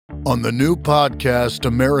On the new podcast,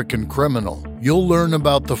 American Criminal, you'll learn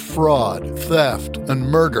about the fraud, theft, and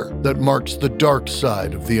murder that marks the dark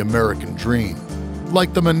side of the American dream.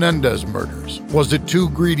 Like the Menendez murders, was it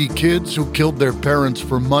two greedy kids who killed their parents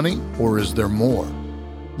for money, or is there more?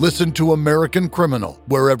 Listen to American Criminal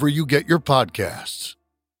wherever you get your podcasts.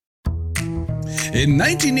 In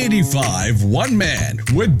 1985, one man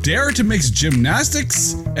would dare to mix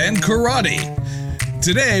gymnastics and karate.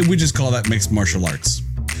 Today, we just call that mixed martial arts.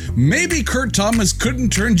 Maybe Kurt Thomas couldn't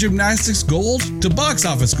turn gymnastics gold to box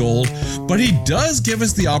office gold, but he does give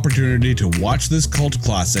us the opportunity to watch this cult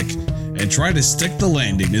classic and try to stick the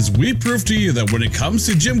landing as we prove to you that when it comes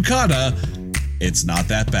to Gymkata, it's not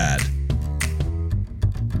that bad.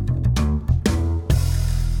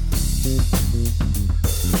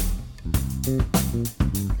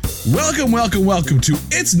 Welcome to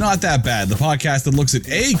It's Not That Bad, the podcast that looks at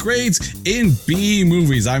A grades in B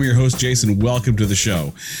movies. I'm your host, Jason. Welcome to the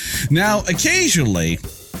show. Now, occasionally,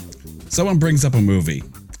 someone brings up a movie,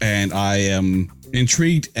 and I am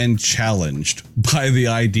intrigued and challenged by the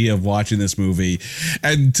idea of watching this movie.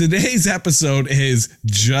 And today's episode is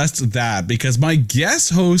just that, because my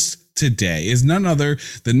guest host today is none other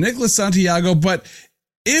than Nicholas Santiago, but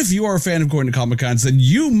if you are a fan of going to Comic-Cons, then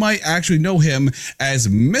you might actually know him as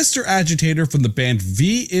Mr. Agitator from the band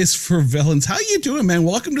V is for Villains. How you doing, man?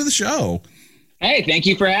 Welcome to the show. Hey, thank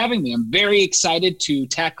you for having me. I'm very excited to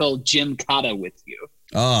tackle Gymkata with you.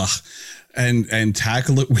 And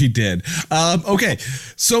tackle it we did. Okay,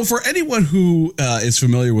 so for anyone who is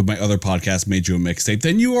familiar with my other podcast, Made You a Mixtape,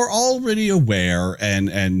 then you are already aware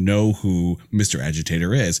and know who Mr.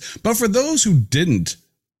 Agitator is. But for those who didn't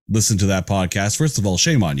listen to that podcast, first of all,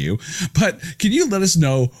 shame on you. But can you let us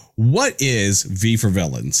know, what is V for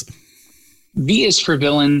Villains? V is for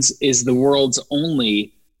Villains is the world's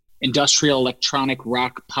only industrial electronic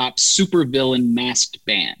rock pop supervillain masked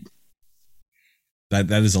band.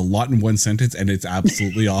 That is a lot in one sentence, and it's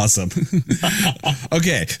absolutely awesome.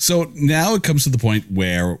 Okay, so now it comes to the point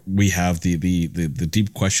where we have the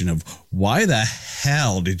deep question of, why the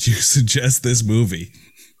hell did you suggest this movie?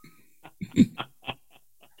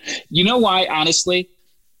 You know why, honestly?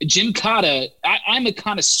 Gymkata, I'm a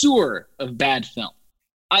connoisseur of bad film.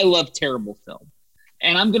 I love terrible film.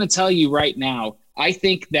 And I'm going to tell you right now, I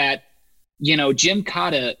think that,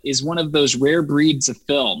 Gymkata is one of those rare breeds of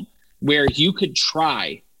film where you could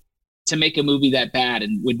try to make a movie that bad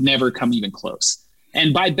and would never come even close.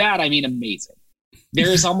 And by bad, I mean amazing. There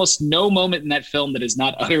is almost no moment in that film that is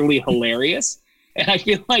not utterly hilarious. And I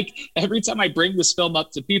feel like every time I bring this film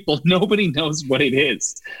up to people, nobody knows what it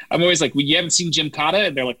is. I'm always like, well, you haven't seen Gymkata?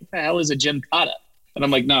 And they're like, what the hell is a Gymkata? And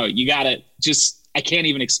I'm like, no, you got to I can't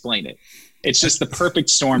even explain it. It's just the perfect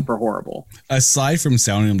storm for horrible. Aside from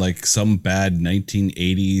sounding like some bad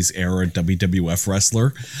 1980s era WWF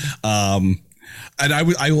wrestler, and I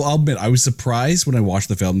will admit, I was surprised when I watched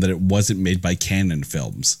the film that it wasn't made by Canon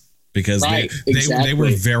Films. Because they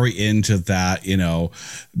were very into that,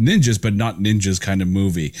 ninjas, but not ninjas kind of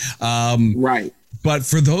movie. Right. But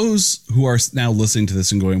for those who are now listening to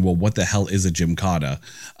this and going, well, what the hell is a Gymkata?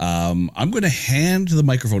 I'm going to hand the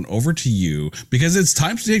microphone over to you, because it's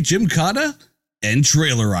time to take Gymkata and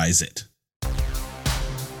trailerize it.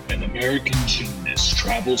 An American gymnast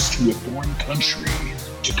travels to a foreign country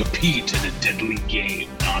to compete in a deadly game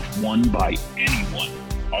not won by anyone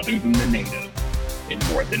other than the native in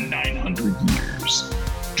more than 900 years.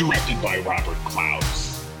 Directed by Robert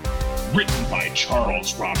Klaus. Written by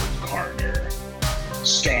Charles Robert Carter.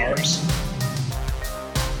 Stars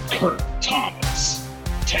Kurt Thomas,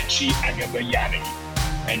 Techi Agabayani,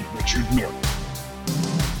 and Richard Miller.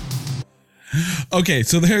 Okay,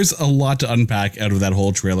 so there's a lot to unpack out of that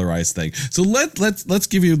whole trailerized thing. So let's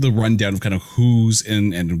give you the rundown of kind of who's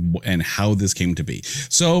in and how this came to be.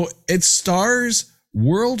 So it stars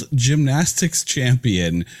world gymnastics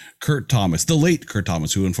champion Kurt Thomas, the late Kurt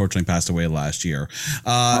Thomas, who unfortunately passed away last year.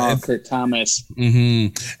 Kurt Thomas.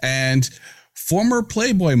 Mm-hmm. And former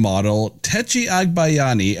Playboy model Techi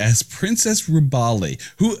Agbayani as Princess Rubali,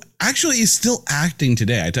 who actually is still acting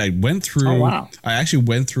today. I went through. Oh, wow. I actually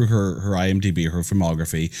went through her IMDb, her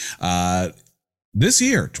filmography. This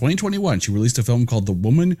year, 2021, she released a film called The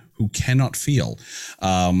Woman Who Cannot Feel,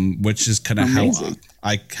 which is kind of how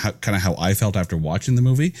I felt after watching the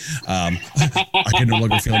movie. I can no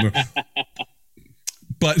longer feel it.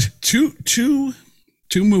 But two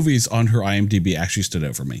movies on her IMDb actually stood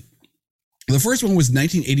out for me. The first one was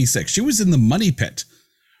 1986. She was in The Money Pit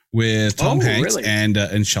with Tom Hanks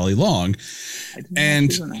and Shelley Long,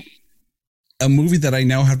 and a movie that I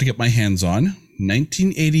now have to get my hands on,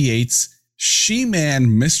 1988's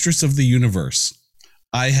She-Man, Mistress of the Universe.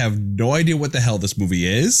 I have no idea what the hell this movie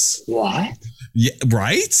is. What? Yeah,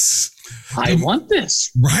 right? I want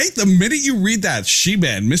this. Right? The minute you read that,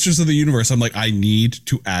 She-Man, Mistress of the Universe, I'm like, I need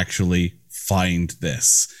to actually find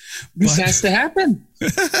this. This has to happen.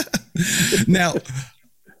 Now,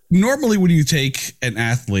 normally when you take an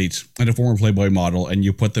athlete and a former Playboy model and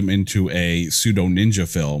you put them into a pseudo ninja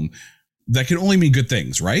film, that can only mean good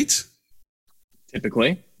things, right?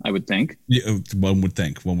 Typically, I would think. Yeah, one would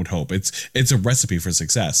think, one would hope. It's a recipe for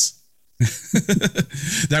success.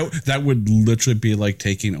 that would literally be like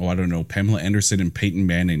taking, Pamela Anderson and Peyton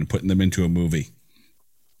Manning and putting them into a movie.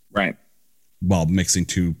 Right. While mixing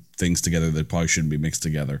two things together that probably shouldn't be mixed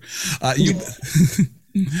together.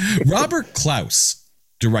 Robert Klaus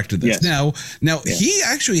directed this. Yes. Now he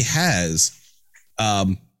actually has,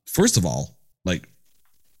 first of all, like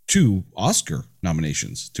 2 Oscar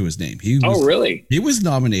nominations to his name. Really? He was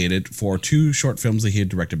nominated for 2 short films that he had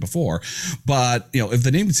directed before. But, if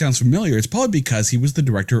the name sounds familiar, it's probably because he was the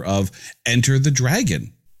director of Enter the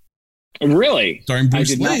Dragon. Really? Starring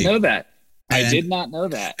Bruce Lee. I did not know that. I did not know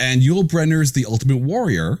that. And Yul Brynner's The Ultimate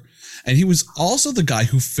Warrior. And he was also the guy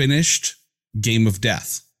who finished Game of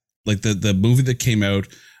Death, like the movie that came out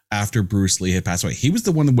after Bruce Lee had passed away. He was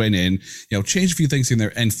the one that went in, changed a few things in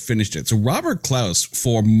there and finished it. So Robert Klaus,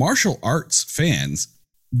 for martial arts fans,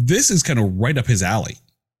 this is kind of right up his alley.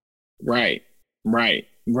 Right.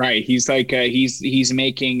 He's like, he's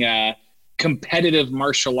making competitive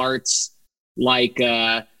martial arts like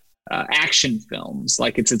action films,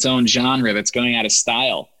 like it's its own genre that's going out of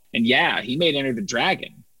style. And he made Enter the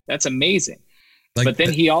Dragon. That's amazing. But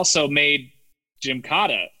then he also made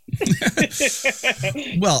Gymkata.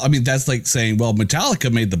 Well, I mean, that's like saying, well,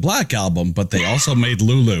 Metallica made the Black Album, but they also made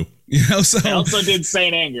Lulu. So they also did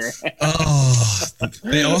Saint Anger.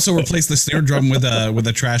 They also replaced the snare drum with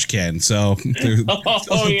a trash can. So there's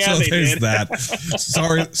did. that.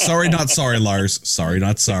 Sorry, not sorry, Lars. Sorry,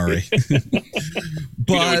 not sorry. But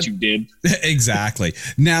you know what you did. Exactly.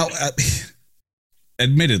 Now,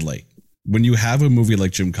 admittedly, when you have a movie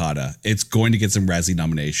like Gymkata, it's going to get some Razzie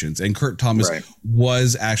nominations. And Kurt Thomas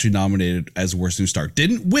was actually nominated as Worst New Star.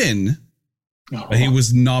 Didn't win, but he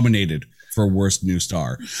was nominated for Worst New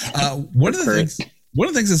Star. One of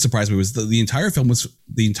the things that surprised me was the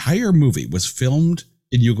entire movie was filmed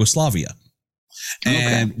in Yugoslavia.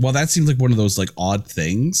 And while that seems like one of those like odd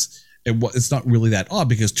things, it's not really that odd,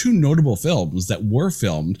 because 2 notable films that were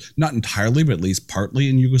filmed, not entirely, but at least partly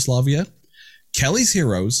in Yugoslavia, Kelly's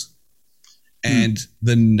Heroes and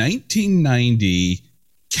the 1990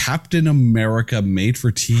 Captain America made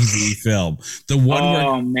for TV film. The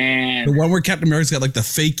one where Captain America's got like the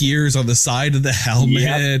fake ears on the side of the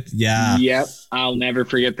helmet. Yep. I'll never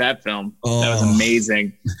forget that film. That was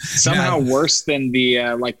amazing. Somehow worse than the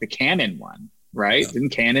the Canon one. Right?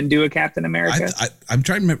 Didn't Canon do a Captain America? I'm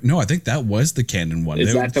trying to remember. No, I think that was the Canon one.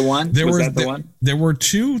 Is that the one? Was that the one? There were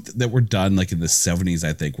 2 that were done like in the 70s,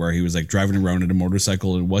 I think, where he was like driving around in a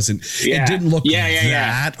momotorcycle and it didn't look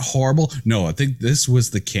that horrible. No, I think this was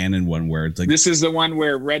the Canon one where it's like, this is the one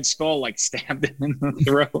where Red Skull like stabbed him in the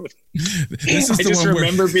throat. I just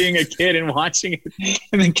remember being a kid and watching it,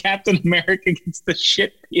 and then Captain America gets the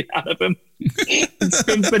shit beat out of him and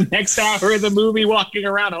spends the next hour of the movie walking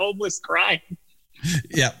around homeless crying.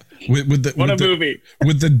 Yeah, with the movie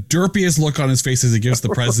with the derpiest look on his face as he gives the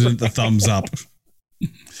president the thumbs up.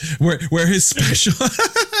 Where his special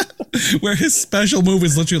move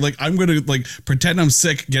is literally like, I'm gonna like pretend I'm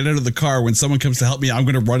sick, get out of the car. When someone comes to help me, I'm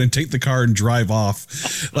gonna run and take the car and drive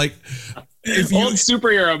off. Like old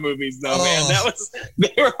superhero movies, though, man,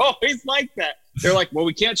 they were always like that. They're like, well,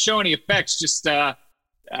 we can't show any effects, just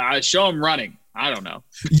show him running. I don't know.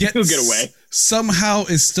 Yet he'll get away. Somehow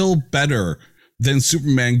is still better than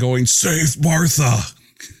Superman going, "Save Martha."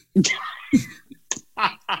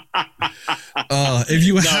 If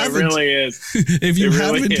you haven't, it really is. If you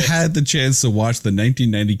haven't had the chance to watch the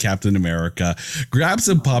 1990 Captain America, grab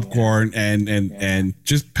some popcorn and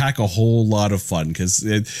just pack a whole lot of fun, because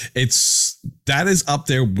that is up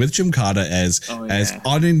there with Gymkata as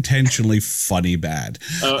unintentionally funny bad.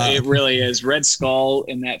 It really is. Red Skull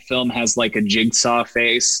in that film has like a jigsaw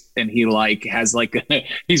face, and he like has like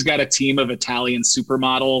he's got a team of Italian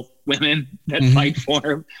supermodel women that fight for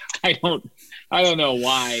him. I don't know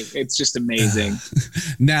why. It's just amazing.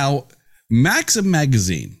 Now, Maxim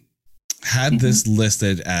magazine had this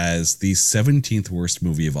listed as the 17th worst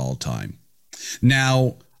movie of all time.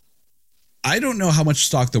 Now, I don't know how much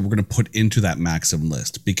stock that we're going to put into that Maxim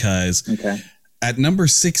list, because at number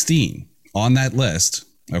 16 on that list,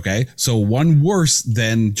 so one worse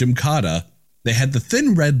than Gymkata, they had The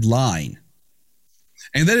Thin Red Line.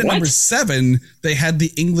 And then at number 7, they had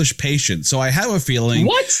The English Patient. So I have a feeling.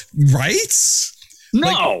 What? Right?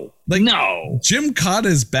 No. No. Gymkata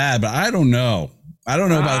is bad, but I don't know. I don't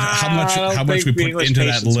know about how much we put into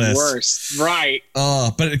that list. Worse. Right.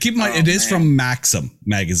 But keep in mind, it is from Maxim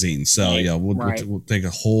magazine. So we'll take a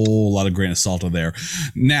whole lot of grain of salt in there.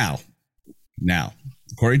 Now,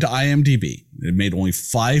 according to IMDb, it made only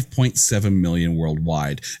 5.7 million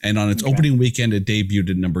worldwide. And on its opening weekend, it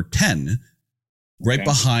debuted at number 10, right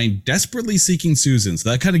behind Desperately Seeking Susan.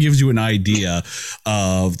 So that kind of gives you an idea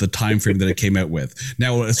of the time frame that it came out with.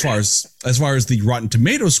 Now, as far as the Rotten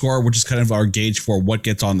Tomatoes score, which is kind of our gauge for what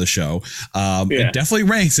gets on the show, it definitely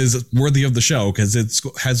ranks as worthy of the show because it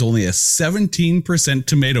has only a 17%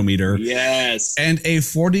 tomato meter, and a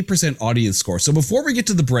 40% audience score. So before we get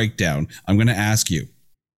to the breakdown, I'm going to ask you,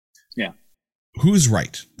 who's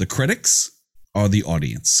right, the critics or the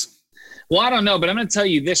audience? Well, I don't know, but I'm going to tell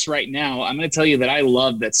you this right now. I'm going to tell you that I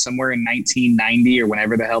love that somewhere in 1990 or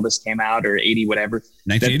whenever the hell this came out, or 80, whatever,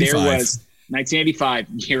 1985. That there was 1985,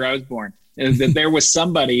 year I was born, that there was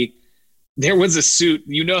somebody, there was a suit,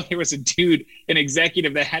 there was a dude, an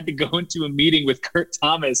executive that had to go into a meeting with Kurt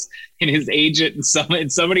Thomas and his agent and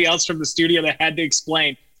somebody else from the studio that had to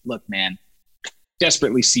explain, look, man,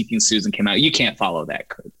 Desperately Seeking Susan came out. You can't follow that,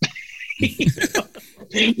 Kurt.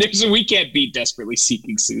 We can't beat Desperately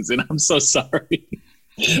Seeking Susan. I'm so sorry.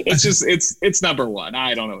 It's just it's number one.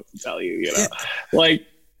 I don't know what to tell you. And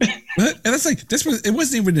that's it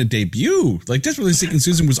wasn't even a debut. Like Desperately Seeking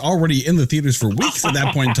Susan was already in the theaters for weeks at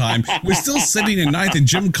that point in time. We're still sitting in ninth, and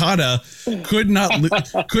Gymkata could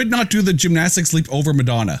not do the gymnastics leap over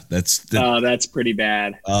Madonna. That's pretty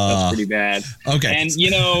bad. That's pretty bad. Okay, and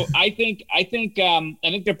I think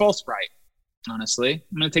they're both right. Honestly,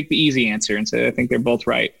 I'm going to take the easy answer and say I think they're both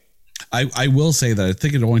right. I will say that I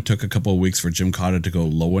think it only took a couple of weeks for Gymkata to go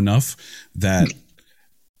low enough that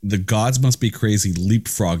the Gods Must Be Crazy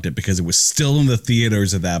leapfrogged it because it was still in the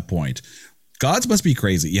theaters at that point. Gods Must Be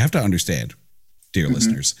Crazy. You have to understand, dear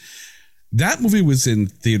listeners, that movie was in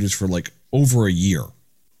theaters for like over a year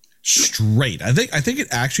straight. I think it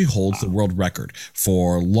actually holds the world record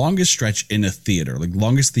for longest stretch in a theater, like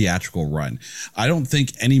longest theatrical run. I don't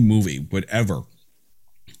think any movie would ever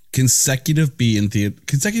consecutively be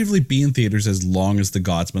in theaters as long as The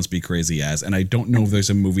Gods Must Be Crazy as, and I don't know if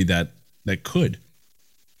there's a movie that could.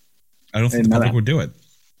 I don't think the public would do it.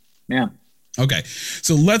 Yeah. Okay,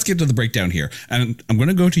 so let's get to the breakdown here, and I'm going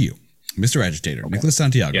to go to you, Mr. Agitator, Nicholas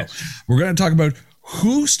Santiago. Yes. We're going to talk about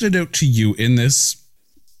who stood out to you in this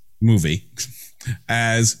movie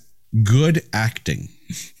as good acting.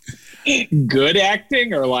 Good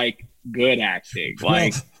acting or like good acting?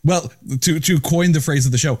 Like well, to coin the phrase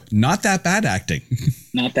of the show, not that bad acting.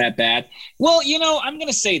 Not that bad. Well, I'm going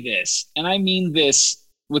to say this, and I mean this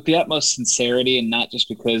with the utmost sincerity, and not just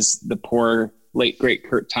because the poor late great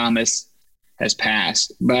Kurt Thomas has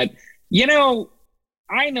passed, but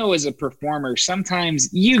I know as a performer,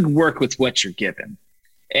 sometimes you work with what you're given.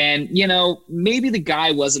 And, maybe the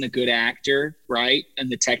guy wasn't a good actor, right? In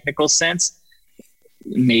the technical sense,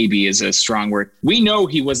 maybe is a strong word. We know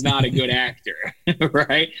he was not a good actor,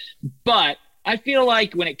 right? But I feel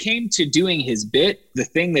like when it came to doing his bit, the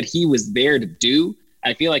thing that he was there to do,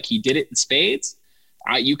 I feel like he did it in spades.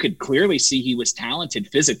 You could clearly see he was talented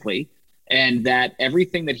physically, and that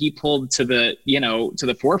everything that he pulled to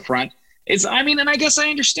the forefront is, and I guess I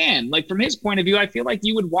understand. Like from his point of view, I feel like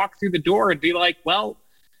you would walk through the door and be like, well,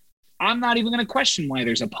 I'm not even going to question why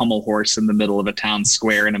there's a pommel horse in the middle of a town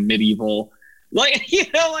square in a medieval, I'm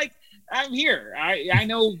here. I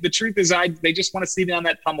know the truth is they just want to see me on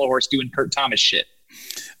that pommel horse doing Kurt Thomas shit.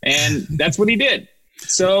 And that's what he did.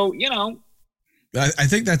 So, I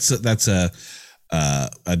think that's a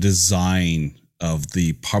design of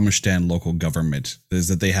the Parmesan local government, is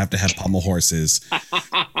that they have to have pommel horses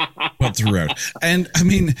put throughout. And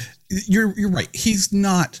you're right. He's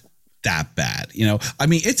not that bad.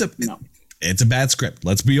 It's a bad script.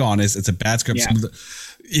 Let's be honest. It's a bad script.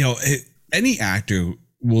 Yeah. Any actor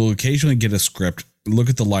will occasionally get a script, look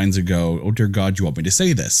at the lines and go, oh dear God, you want me to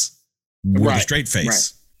say this with a straight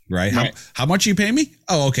face, right? How much you pay me?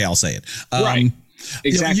 Oh, okay. I'll say it. Right.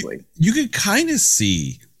 Exactly. You could kind of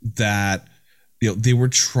see that, they were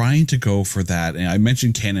trying to go for that. And I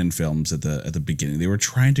mentioned Canon Films at the beginning. They were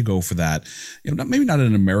trying to go for that, maybe not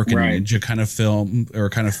an American Ninja kind of film or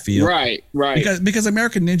kind of feel. Right. Because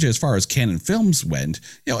American Ninja, as far as Canon Films went,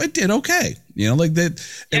 it did okay.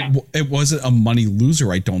 It wasn't a money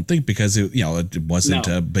loser, I don't think, because it wasn't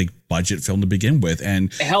a big budget film to begin with.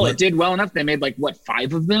 And hell, it did well enough. They made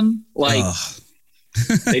 5 of them?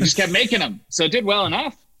 They just kept making them. So it did well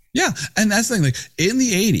enough. Yeah. And that's the thing, in the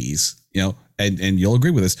 80s, and you'll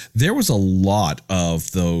agree with this, there was a lot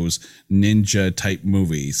of those ninja type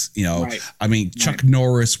movies. I mean, Chuck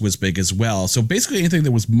Norris was big as well. So basically anything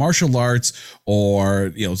that was martial arts,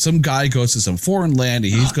 or some guy goes to some foreign land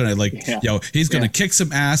and he's gonna he's gonna kick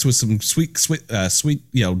some ass with some sweet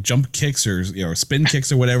jump kicks or spin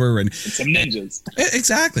kicks or whatever, and some ninjas.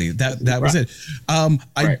 Exactly. That was it.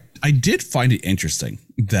 I did find it interesting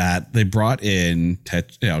that they brought in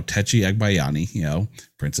Techi Agbayani,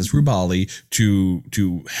 Princess Rubali,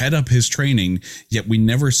 to head up his training, yet we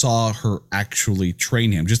never saw her actually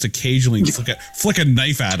train him, just occasionally flick a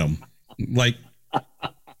knife at him. Like,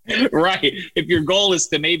 right. If your goal is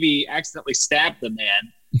to maybe accidentally stab the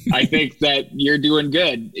man, I think that you're doing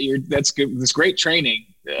good. That's good. That's great training.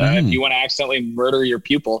 If you want to accidentally murder your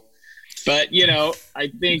pupil. But,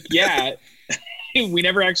 I think, we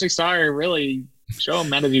never actually saw her really show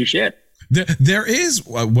him how to do shit. There is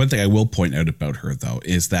one thing I will point out about her, though,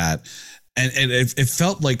 is that, and it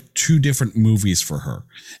felt like two different movies for her.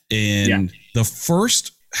 In the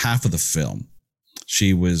first half of the film,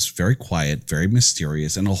 she was very quiet, very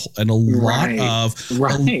mysterious, and a lot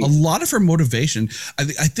of her motivation.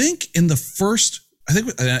 I think in the first,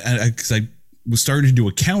 because I was starting to do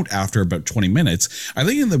a count after about 20 minutes. I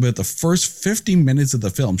think in about the first 50 minutes of the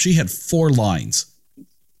film, she had 4 lines.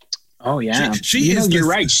 Oh yeah, you're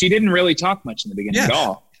right. She didn't really talk much in the beginning at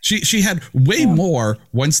all. She had way more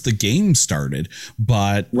once the game started,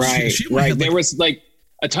 but there was like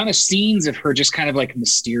a ton of scenes of her just kind of like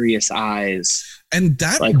mysterious eyes. And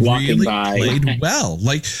that like really played well.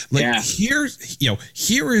 Here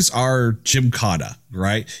is our Gymkata,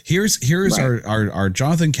 right? Here's our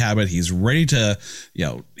Jonathan Cabot. He's ready to,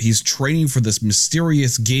 he's training for this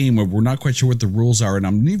mysterious game where we're not quite sure what the rules are, and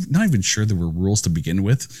I'm not even sure there were rules to begin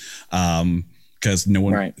with. Because no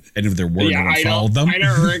one, any of their word, no one followed them. I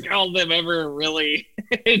don't recall them ever really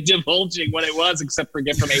divulging what it was, except for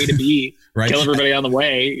get from A to B, kill everybody on the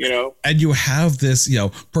way, And you have this,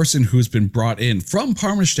 person who's been brought in from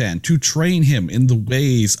Parmesan to train him in the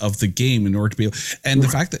ways of the game in order to be able, and the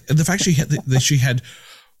fact she had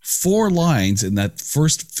 4 lines in that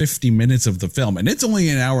first 50 minutes of the film, and it's only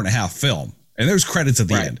an hour and a half film. And there's credits at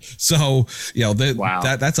the end. So,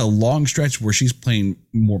 that's a long stretch where she's playing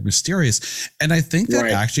more mysterious. And I think that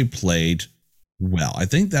actually played well. I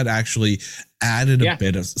think that actually added a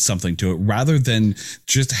bit of something to it, rather than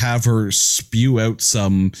just have her spew out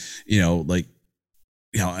some, I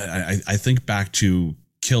think back to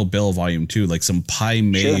Kill Bill Volume 2, like some Pai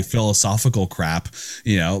Mei philosophical crap,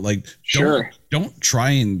 don't try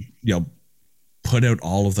and, put out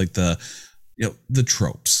all of like the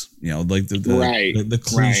tropes, the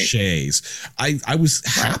cliches. I was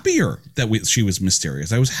happier that she was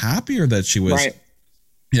mysterious. I was happier that she was,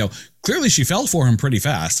 clearly she fell for him pretty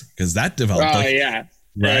fast, because that developed.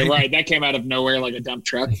 Right. That came out of nowhere like a dump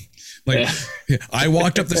truck. I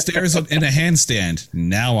walked up the stairs in a handstand.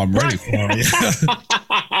 Now I'm ready for you.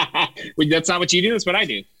 That's not what you do. That's what I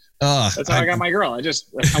do. That's how I got my girl. I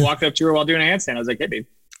walked up to her while doing a handstand. I was like, hey, babe.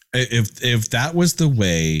 If that was the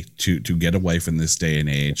way to get a wife in this day and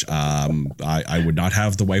age, I would not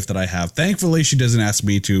have the wife that I have. Thankfully, she doesn't ask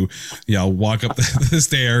me to, walk up the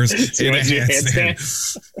stairs in a handstand.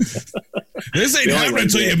 This ain't happening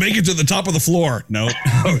until you make it to the top of the floor. No.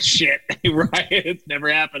 Oh shit! Right, it's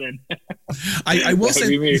never happening. I will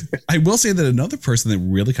say that another person that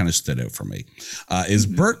really kind of stood out for me is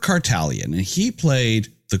Burt Kartalian, and he played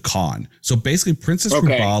the Khan. So basically Princess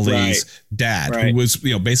Rubali's dad, who was,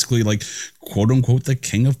 basically like quote unquote the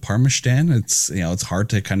king of Parmesan. It's, it's hard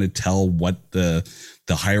to kind of tell what the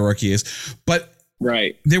hierarchy is, but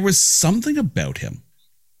there was something about him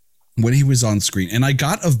when he was on screen. And I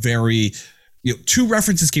got a very, 2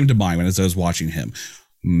 references came to mind as I was watching him.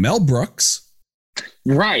 Mel Brooks.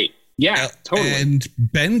 Right. Yeah, totally. And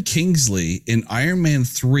Ben Kingsley in Iron Man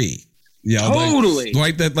 3. Totally.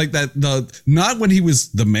 The not when he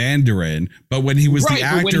was the Mandarin, but when he was the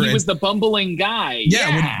actor. When he was the bumbling guy.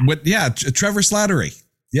 Trevor Slattery.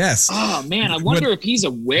 Yes. Oh man, I wonder if he's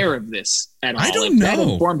aware of this at all. I don't know. That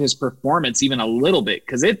informed his performance even a little bit,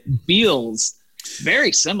 because it feels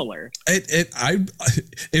very similar.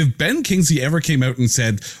 If Ben Kingsley ever came out and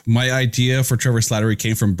said, my idea for Trevor Slattery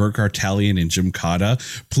came from Burt Kartalian and Gymkata,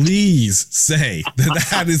 please say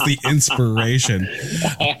that is the inspiration.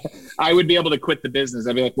 I would be able to quit the business.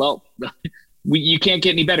 I'd be like, well, you can't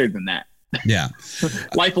get any better than that. Yeah.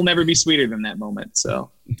 Life will never be sweeter than that moment. So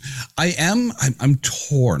I'm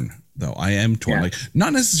torn though. I am torn. Yeah. Like,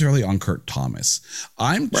 not necessarily on Kurt Thomas.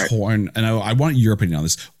 I'm Right. torn, and I want your opinion on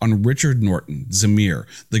this, on Richard Norton, Zamir,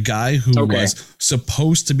 the guy who was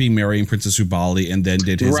supposed to be marrying Princess Ubali and then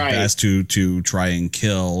did his best to try and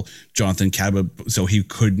kill Jonathan Cabot so he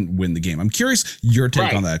couldn't win the game. I'm curious your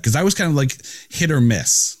take on that, because I was kind of like hit or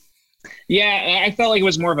miss. Yeah, I felt like it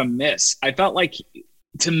was more of a miss. I felt like,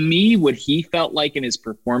 to me, what he felt like in his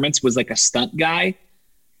performance was like a stunt guy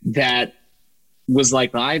that was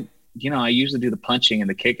like, I usually do the punching and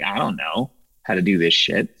the kick. I don't know how to do this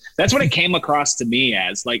shit. That's what it came across to me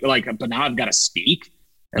as, like, but now I've got to speak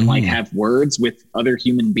and like have words with other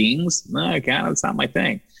human beings. No, that's not my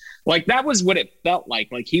thing. Like, that was what it felt like.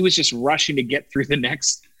 Like, he was just rushing to get through the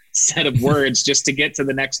next set of words just to get to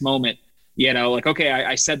the next moment. You know, like, okay,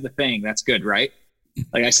 I said the thing. That's good, right?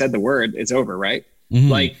 Like, I said the word. It's over, right?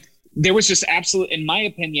 Like, there was just in my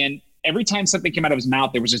opinion, every time something came out of his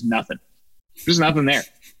mouth, there was just nothing. There's nothing there.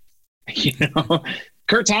 You know,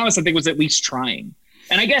 Kurt Thomas, I think, was at least trying.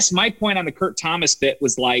 And I guess my point on the Kurt Thomas bit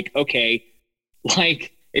was like, okay,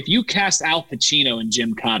 like, if you cast Al Pacino in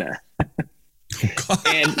Gymkata,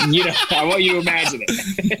 and, you know, I want you to imagine it.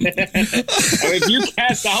 If you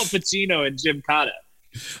cast Al Pacino in Gymkata,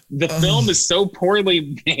 the film is so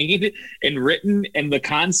poorly made and written, and the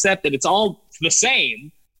concept that it's all the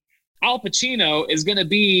same. Al Pacino is going to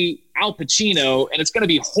be Al Pacino, and it's going to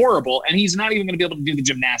be horrible, and he's not even going to be able to do the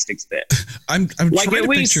gymnastics bit. I'm like, trying to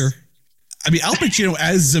picture. I mean, Al Pacino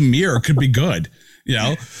as Zamir could be good, you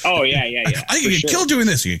know? Oh, yeah. I can get killed doing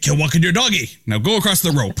this. You get killed walking your doggy. Now go across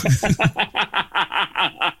the rope.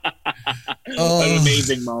 An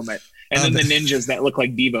amazing moment. And then the ninjas that look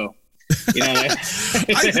like Devo. You know,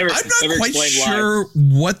 I'm not quite sure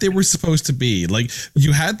what they were supposed to be. Like,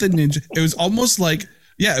 you had the ninja. It was almost like,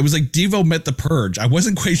 it was like Devo met the Purge. I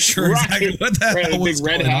wasn't quite sure exactly what that was. Big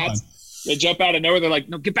red hats. They jump out of nowhere. They're like,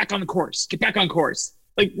 no, get back on the course. Get back on course.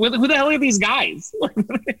 Like, who the hell are these guys?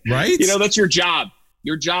 Right? You know, that's your job.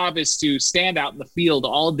 Your job is to stand out in the field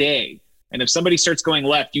all day. And if somebody starts going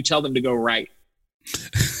left, you tell them to go right.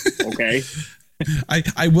 Okay.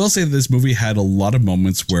 I will say that this movie had a lot of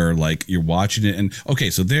moments where, like, you're watching it and okay,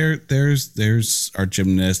 so there's our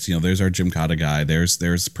gymnast, you know, there's our Gymkata guy, there's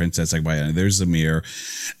Princess Agbayani, there's Zamir,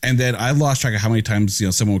 and then I lost track of how many times, you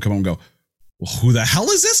know, someone would come up and go, well, who the hell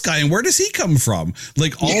is this guy and where does he come from?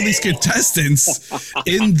 Like, all these contestants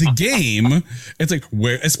in the game, it's like,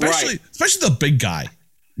 where, especially the big guy,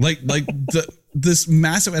 like this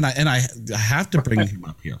massive, and I have to bring him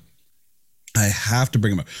up here. I have to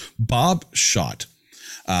bring him up. Bob Schott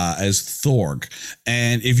as Thorg.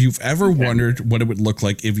 And if you've ever wondered what it would look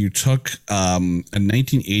like if you took a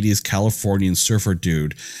 1980s Californian surfer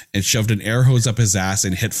dude and shoved an air hose up his ass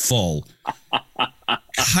and hit full,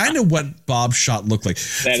 kind of what Bob Schott looked like.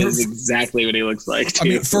 That is exactly what he looks like, too. I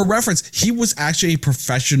mean, for reference, he was actually a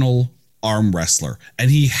professional arm wrestler,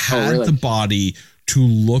 and he had the body to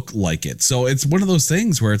look like it. So it's one of those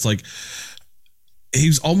things where it's like,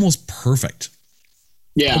 he's almost perfect.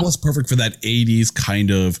 Yeah. Almost perfect for that 80s kind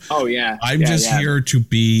of, I'm just here to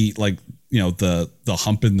be like, you know, the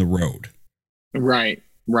hump in the road. Right.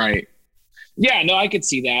 Yeah, no, I could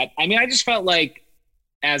see that. I mean, I just felt like,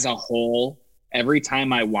 as a whole, every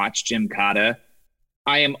time I watch Gymkata,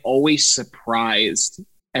 I am always surprised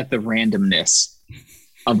at the randomness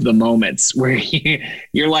of the moments where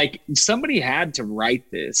you're like, somebody had to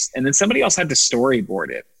write this, and then somebody else had to storyboard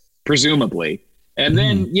it, presumably. And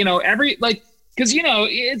then, you know, because, you know,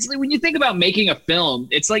 it's when you think about making a film,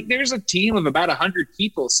 it's like there's a team of about 100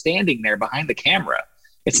 people standing there behind the camera.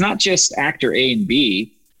 It's not just actor A and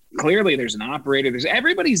B. Clearly, there's an operator.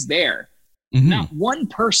 Everybody's there. Not one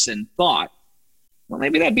person thought, well,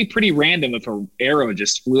 maybe that'd be pretty random if an arrow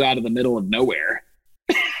just flew out of the middle of nowhere.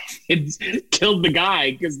 It killed the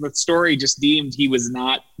guy because the story just deemed he was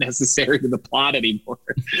not necessary to the plot anymore.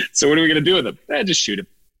 So what are we going to do with him? Just shoot him.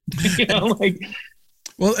 You know, like,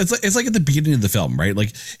 well, it's like at the beginning of the film, right?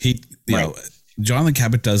 Like, you know, Jonathan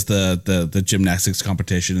Cabot does the gymnastics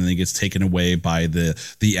competition, and then he gets taken away by the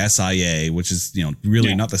SIA, which is, you know,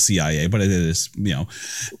 really not the CIA, but it is, you know,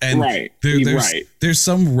 and there's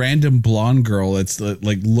some random blonde girl that's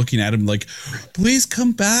like looking at him like, please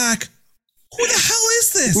come back. Who the hell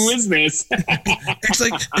is this? Who is this? it's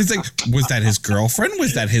like, was that his girlfriend?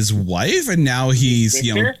 Was that his wife? And now he's,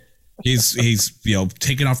 you know, he's you know,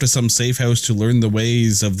 taken off to some safe house to learn the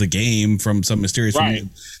ways of the game from some mysterious woman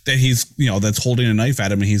that he's, you know, that's holding a knife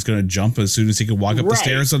at him, and he's going to jump as soon as he can walk up the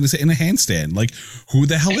stairs in a handstand. Like, who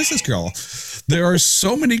the hell is this girl? There are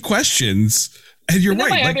so many questions, and you're right.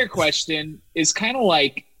 My other question is kind of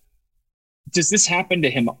like, does this happen to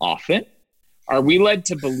him often? Are we led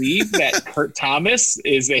to believe that Kurt Thomas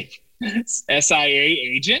is a SIA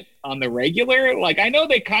agent on the regular? Like, I know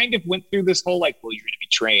they kind of went through this whole, like, well, you're going to be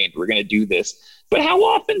trained. We're going to do this. But how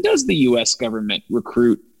often does the U.S. government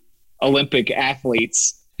recruit Olympic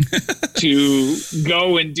athletes to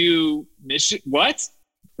go and do mission? What?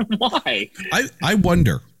 Why? I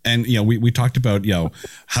wonder. And, we talked about,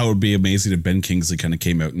 how it would be amazing if Ben Kingsley kind of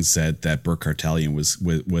came out and said that Burke Cartalian was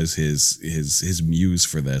his muse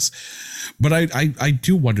for this. But I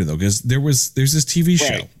do wonder, though, because there's this TV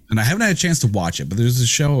show, and I haven't had a chance to watch it, but there's a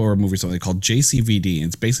show or a movie or something called JCVD. And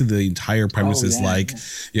it's basically the entire premise is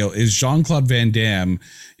is Jean-Claude Van Damme,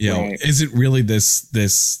 isn't really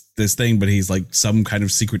this thing, but he's like some kind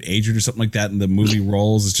of secret agent or something like that. And the movie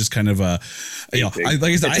roles is just kind of I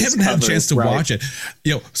haven't had a chance to watch it,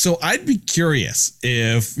 so I'd be curious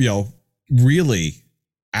if, really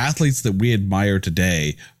athletes that we admire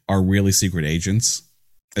today are really secret agents.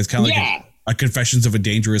 It's kind of like a Confessions of a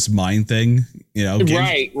Dangerous Mind thing,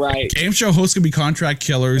 right. Game show hosts can be contract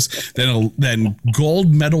killers. Then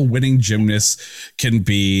gold medal winning gymnasts can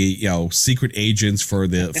be, secret agents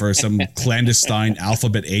for some clandestine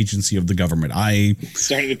alphabet agency of the government. I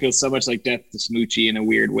starting to feel so much like Death to Smoochie in a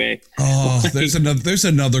weird way. Oh, there's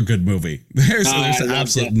another good movie. There's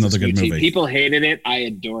absolutely another good movie. People hated it. I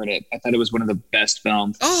adored it. I thought it was one of the best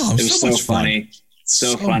films. Oh, it was so funny.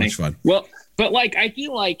 So funny. Much fun. Well, but like, I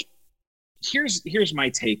feel like here's my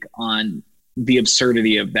take on the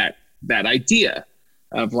absurdity of that idea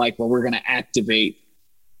of like, well, we're going to activate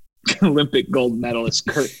Olympic gold medalist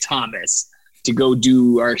Kurt Thomas to go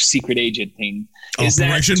do our secret agent thing.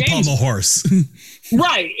 Operation Pommel Horse.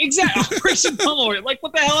 Right, exactly. Operation Pommel Horse. Like,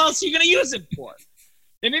 what the hell else are you going to use him for?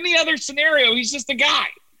 In any other scenario, he's just a guy.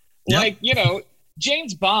 Yep. Like,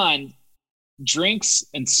 James Bond drinks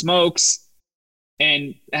and smokes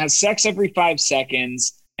and has sex every 5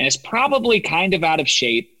 seconds and is probably kind of out of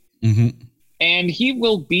shape. Mm-hmm. And he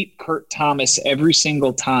will beat Kurt Thomas every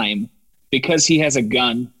single time because he has a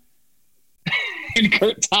gun. And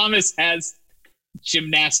Kurt Thomas has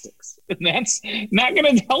gymnastics. And that's not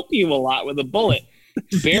going to help you a lot with a bullet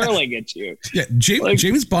barreling at you. Yeah,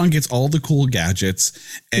 James Bond gets all the cool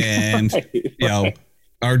gadgets. And,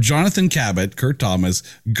 our Jonathan Cabot, Kurt Thomas,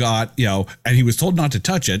 got, and he was told not to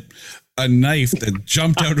touch it, a knife that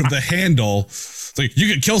jumped out of the handle. It's like,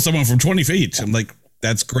 you could kill someone from 20 feet. I'm like,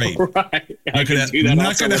 that's great. Right. Not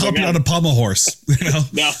going to help you on a pommel horse.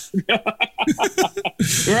 No.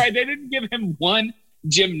 Right. They didn't give him one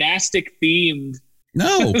gymnastic themed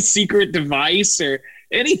secret device or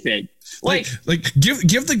anything. Like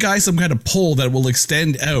give the guy some kind of pole that will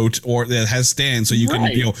extend out or that has stands so you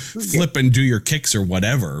can flip and do your kicks or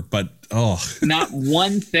whatever. But not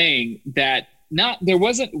one thing there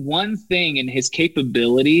wasn't one thing in his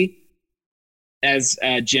capability as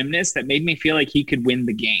a gymnast that made me feel like he could win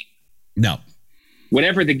the game. No.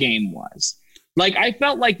 Whatever the game was. Like, I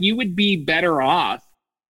felt like you would be better off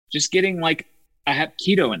just getting like a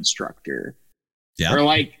Hapkido instructor. Yeah. Or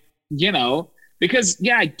like, because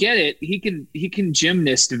I get it. He can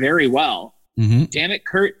gymnast very well. Mm-hmm. Damn it,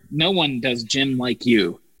 Kurt. No one does gym like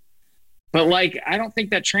you. But like, I don't think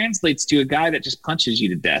that translates to a guy that just punches you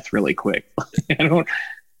to death really quick.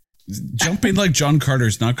 Jumping like John Carter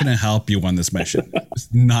is not going to help you on this mission. It's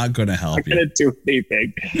not going to help you. Not going to do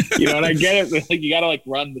anything. And I get it. Like, you got to like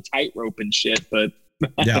run the tightrope and shit. But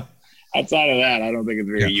outside of that, I don't think it's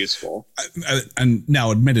very useful. And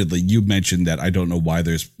now, admittedly, you mentioned that I don't know why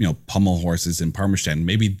there's pommel horses in Parmesan.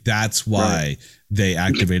 Maybe that's why they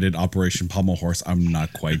activated Operation Pommel Horse. I'm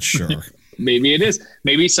not quite sure. Maybe it is.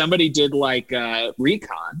 Maybe somebody did like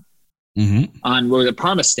recon. Mm-hmm. On the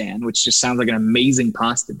Parmesan, which just sounds like an amazing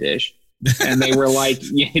pasta dish. And they were like,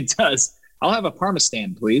 yeah, it does. I'll have a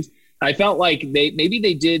Parmesan, please. I felt like they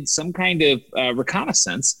did some kind of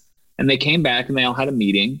reconnaissance and they came back and they all had a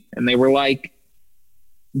meeting and they were like,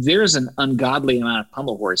 there's an ungodly amount of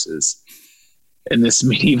pommel horses in this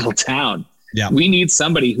medieval town. Yeah. We need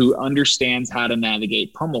somebody who understands how to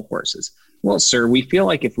navigate pommel horses. Well, sir, we feel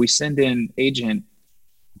like if we send in Agent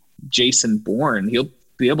Jason Bourne, he'll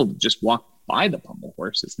be able to just walk by the pommel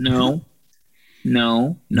horses. No.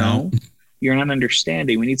 You're not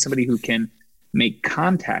understanding. We need somebody who can make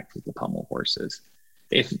contact with the pommel horses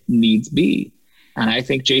if needs be. And I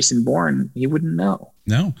think Jason Bourne, he wouldn't know.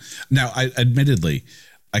 No. Now, admittedly,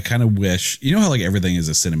 I kind of wish, how like everything is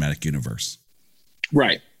a cinematic universe.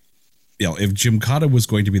 Right. If Gymkata was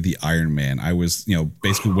going to be the Iron Man, I was,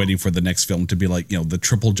 basically waiting for the next film to be like, the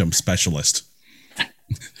triple jump specialist.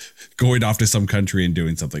 Going off to some country and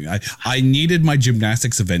doing something. I needed my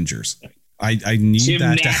gymnastics Avengers. I need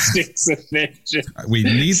gymnastics that to happen. We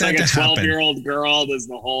need it's that like to a happen. 12-year-old girl does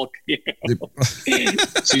the Hulk. You know?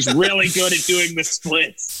 She's really good at doing the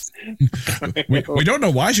splits. we don't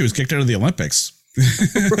know why she was kicked out of the Olympics.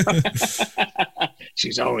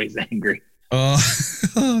 She's always angry. Oh,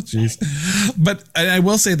 jeez. But I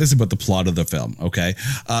will say this about the plot of the film. Okay,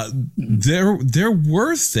 there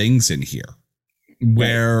were things in here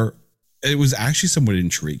where it was actually somewhat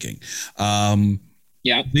intriguing.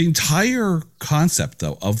 Yeah, the entire concept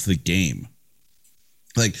though of the game,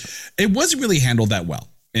 like, it wasn't really handled that well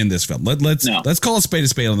in this film. Let's call a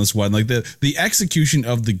spade on this one. Like the execution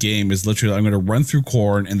of the game is literally, I'm going to run through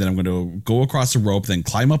corn and then I'm going to go across a rope, then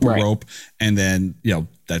climb up a rope, and then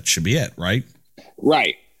that should be it, right?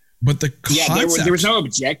 Right. But the concept, there was no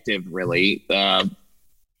objective really. I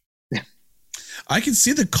can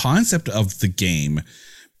see the concept of the game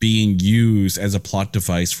being used as a plot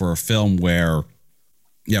device for a film where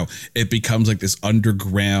it becomes like this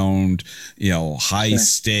underground, high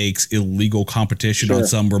stakes, illegal competition on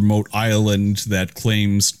some remote island that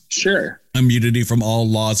claims immunity from all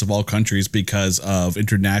laws of all countries because of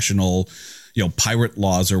international, pirate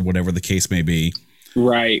laws or whatever the case may be.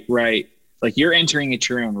 Right. Like, you're entering at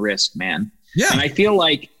your own risk, man. Yeah. And I feel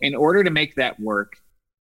like in order to make that work,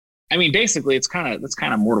 I mean, basically that's kind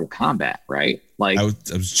of Mortal Kombat, right? Like, I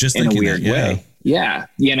was just thinking in a weird way. Yeah.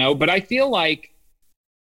 But I feel like,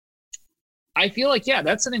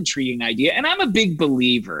 that's an intriguing idea. And I'm a big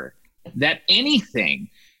believer that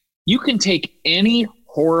you can take any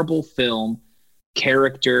horrible film,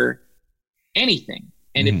 character, anything.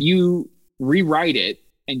 And if you rewrite it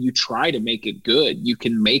and you try to make it good, you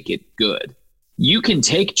can make it good. You can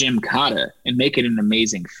take Gymkata and make it an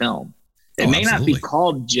amazing film. It may not be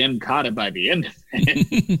called Gymkata by the end of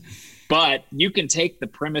it, but you can take the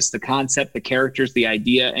premise, the concept, the characters, the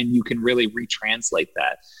idea, and you can really retranslate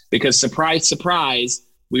that. Because surprise, surprise,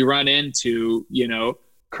 we run into,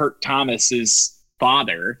 Kurt Thomas's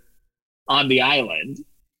father on the island.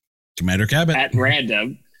 Commander Cabot. At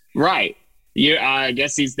random. Right. I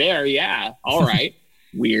guess he's there. Yeah. All right.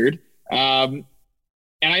 Weird.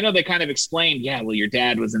 And I know they kind of explained, your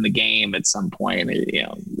dad was in the game at some point.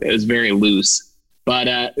 It was very loose.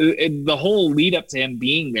 But the whole lead up to him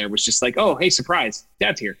being there was just like, oh, hey, surprise,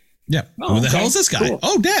 Dad's here. Yeah. Who the hell is this guy? Cool.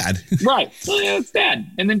 Oh, Dad. Right. Well, yeah, it's Dad.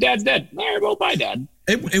 And then Dad's dead. All right, well, bye, Dad.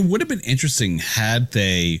 It would have been interesting had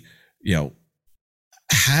they,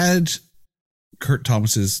 had Kurt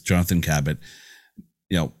Thomas's Jonathan Cabot,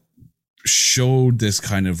 showed this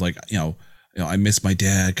kind of like, I miss my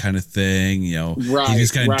dad kind of thing, he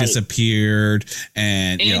just kind of disappeared,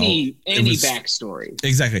 and any backstory.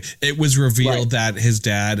 Exactly. It was revealed that his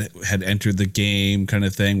dad had entered the game kind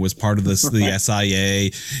of thing, was part of the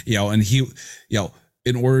SIA, and he,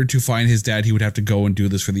 in order to find his dad, he would have to go and do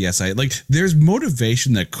this for the SIA. Like, there's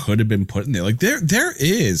motivation that could have been put in there. Like, there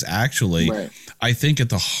is actually, I think at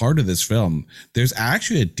the heart of this film, there's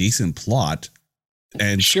actually a decent plot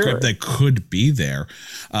and script that could be there.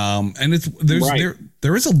 And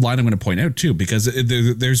there is a line I'm going to point out too, because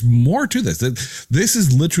there's more to this. This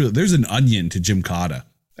is literally, there's an onion to Gymkata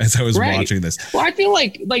as I was watching this. Well, I feel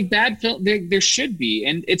like bad film, there should be.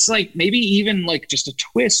 And it's like maybe even like just a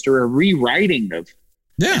twist or a rewriting of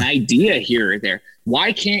an idea here or there.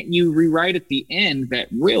 Why can't you rewrite at the end that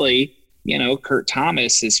really, Kurt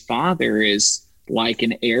Thomas, his father, is like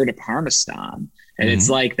an heir to Parmesan? And it's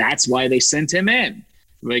like, that's why they sent him in,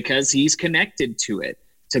 because he's connected to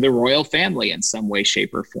the royal family in some way,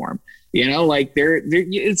 shape, or form. Like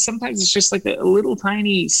sometimes it's just like a little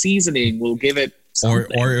tiny seasoning will give it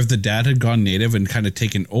something. Or if the dad had gone native and kind of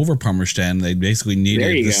taken over Parmesan, they basically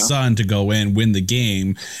needed the son to go in, win the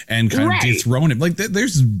game, and kind of dethrone him. Like,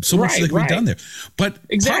 there's so much that can be done there. But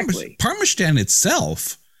Parmesan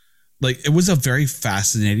itself, like, it was a very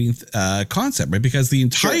fascinating concept, right? Because the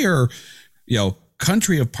entire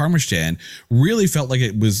country of Parmesan really felt like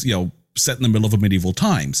it was, set in the middle of a medieval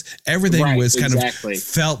times. Everything was kind of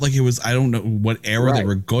felt like it was, I don't know what era they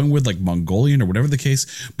were going with, like Mongolian or whatever the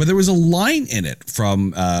case, but there was a line in it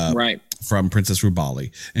from Princess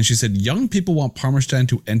Rubali. And she said, young people want Parmesan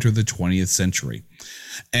to enter the 20th century.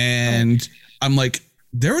 And I'm like,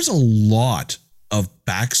 there's a lot of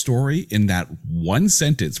backstory in that one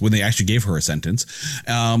sentence when they actually gave her a sentence,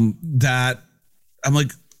 that I'm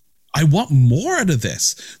like, I want more out of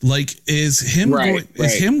this. Like, is him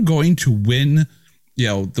going to win,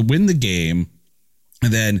 win the game,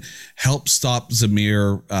 and then help stop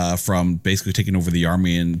Zamir from basically taking over the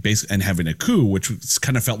army and having a coup, which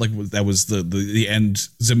kind of felt like that was the end.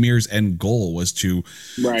 Zamir's end goal was to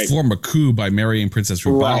form a coup by marrying Princess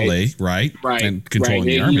Rubali, right? And controlling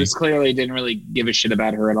the army. He was clearly didn't really give a shit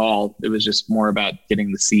about her at all. It was just more about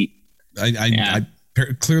getting the seat. I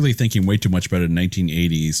clearly thinking way too much about a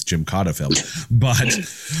 1980s Gymkata film,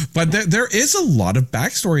 but there is a lot of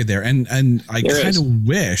backstory there, and I kind of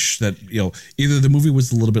wish that either the movie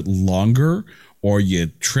was a little bit longer or you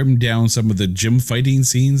trimmed down some of the gym fighting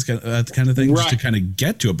scenes, kind of thing, just to kind of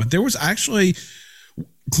get to it. But there was actually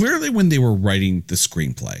clearly, when they were writing the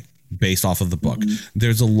screenplay based off of the book,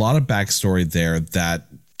 there's a lot of backstory there that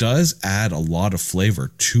does add a lot of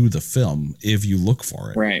flavor to the film if you look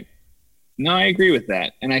for it. Right. No, I agree with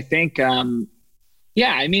that. And I think, there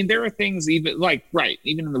are things even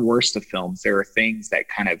in the worst of films, there are things that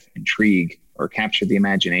kind of intrigue or capture the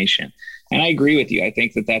imagination. And I agree with you. I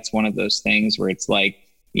think that that's one of those things where it's like,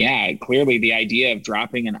 clearly the idea of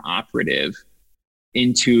dropping an operative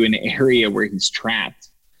into an area where he's trapped,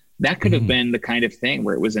 that could have been the kind of thing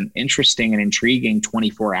where it was an interesting and intriguing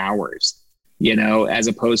 24 hours, as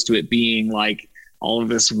opposed to it being like, all of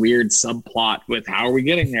this weird subplot with how are we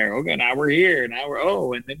getting there? Okay, now we're here.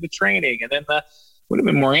 Now and then the training. And then would have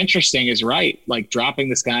been more interesting is like dropping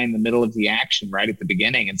this guy in the middle of the action right at the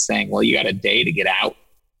beginning and saying, well, you got a day to get out,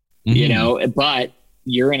 but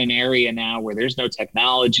you're in an area now where there's no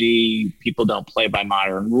technology. People don't play by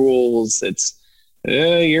modern rules. It's,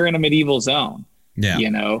 you're in a medieval zone,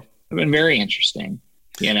 it's been very interesting,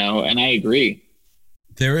 and I agree.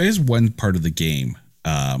 There is one part of the game,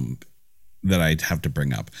 that I'd have to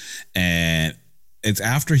bring up, and it's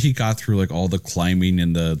after he got through like all the climbing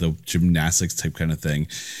and the gymnastics type kind of thing,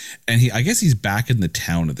 and I guess he's back in the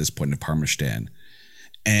town at this point in Parmistan,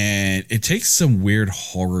 and it takes some weird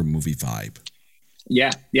horror movie vibe.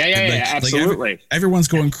 Yeah, absolutely. Everyone's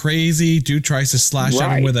going crazy. Dude tries to slash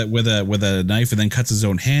at him with a knife and then cuts his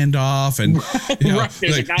own hand off. And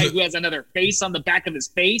there's a guy who has another face on the back of his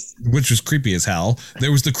face, which was creepy as hell.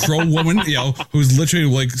 There was the crow woman, who's literally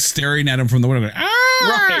like staring at him from the window, going,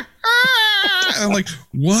 ah! And I'm like,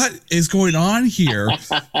 what is going on here?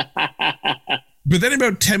 But then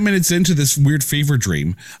about 10 minutes into this weird fever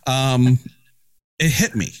dream, it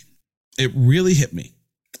hit me. It really hit me.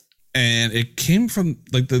 And it came from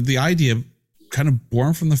like the idea kind of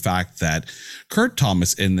born from the fact that Kurt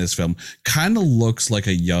Thomas in this film kind of looks like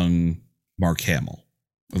a young Mark Hamill.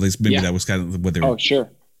 At least maybe that was kind of what they were. Oh, sure.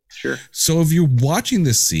 So if you're watching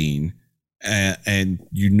this scene and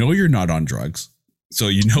you're not on drugs, so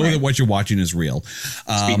that what you're watching is real.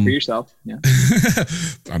 Speak for yourself. Yeah.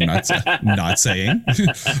 I'm not saying,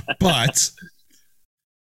 but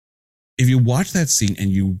if you watch that scene and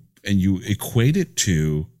you equate it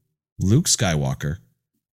to Luke Skywalker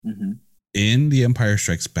in The Empire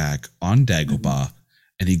Strikes Back on Dagobah,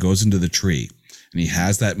 and he goes into the tree and he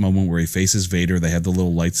has that moment where he faces Vader. They have the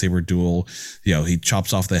little lightsaber duel. He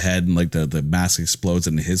chops off the head and like the mask explodes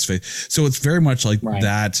into his face. So it's very much like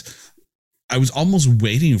that. I was almost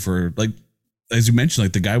waiting for, like, as you mentioned,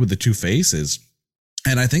 like the guy with the two faces.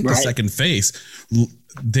 And I think the second face,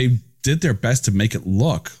 they did their best to make it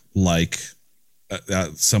look like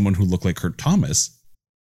someone who looked like Kurt Thomas.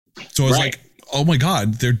 So I was like, oh my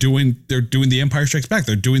God, they're doing The Empire Strikes Back.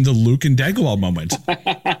 They're doing the Luke and Dagobah moment.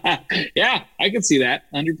 Yeah, I can see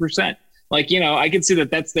that 100%. Like, I can see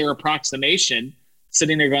that that's their approximation,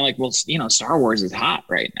 sitting there going like, well, Star Wars is hot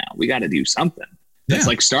right now. We got to do something that's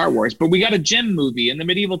like Star Wars, but we got a gym movie in the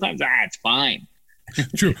medieval times. It's fine.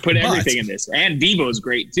 True. Put everything in this. And Devo's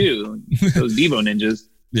great too. Those Devo ninjas.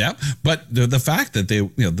 Yeah, but the fact that they,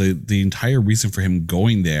 the entire reason for him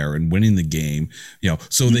going there and winning the game,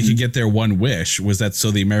 so they could get their one wish was that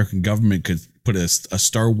so the American government could put a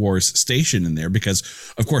Star Wars station in there because,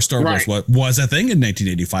 of course, Star Wars was a thing in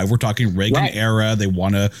 1985. We're talking Reagan era. They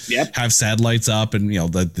want to have satellites up, and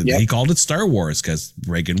he called it Star Wars because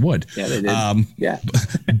Reagan would. Yeah, they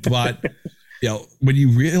did. But. When you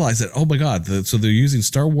realize that, oh my God, so they're using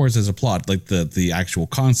Star Wars as a plot, like the actual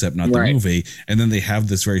concept, not the movie. And then they have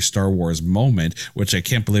this very Star Wars moment, which I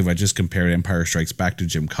can't believe I just compared Empire Strikes Back to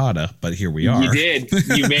Gymkata, but here we are. You did.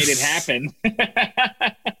 You made it happen.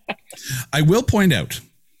 I will point out,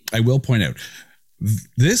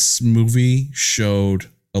 this movie showed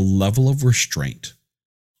a level of restraint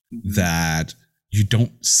that you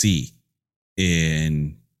don't see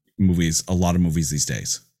in movies, a lot of movies these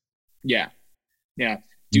days. Yeah.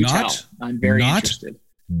 Do tell. I'm very interested.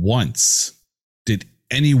 Once did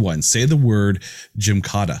anyone say the word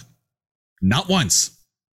Gymkata. Not once.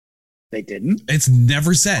 They didn't? It's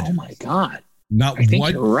never said. Oh my God. Not I think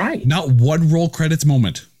one. you're right. Not one roll credits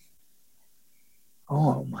moment.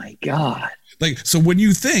 Oh my God. Like, so when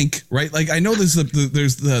you think, right, like I know there's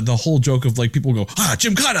the whole joke of like people go,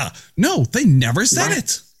 Gymkata. No, they never said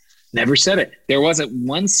it. Never said it. There wasn't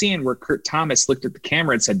one scene where Kurt Thomas looked at the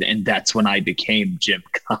camera and said, and that's when I became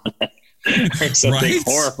Gymkata. Or something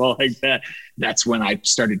horrible like that. That's when I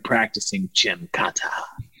started practicing Gymkata.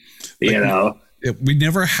 We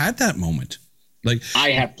never had that moment. Like,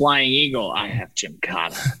 I have Flying Eagle. I have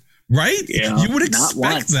Gymkata. Right? You would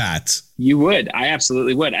expect that. You would. I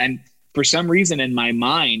absolutely would. And for some reason in my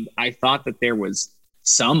mind, I thought that there was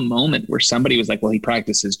some moment where somebody was like, well, he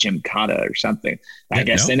practices Gymkata or something. I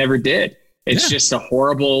guess they never did. It's just a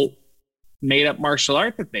horrible made up martial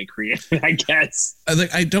art that they created, I guess.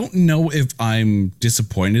 I don't know if I'm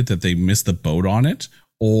disappointed that they missed the boat on it,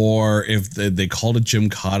 or if they called it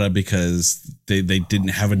Gymkata because they didn't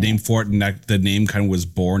have a name for it and that the name kind of was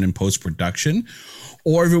born in post-production,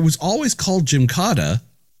 or if it was always called Gymkata.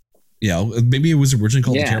 Maybe it was originally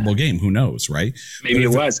called The Terrible Game. Who knows, right? Maybe it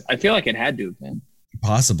was. I feel like it had to have been.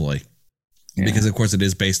 Possibly. Yeah. Because, of course, it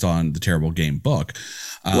is based on the Terrible Game book.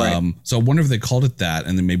 Right. So I wonder if they called it that,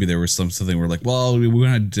 and then maybe there was something where like, well, we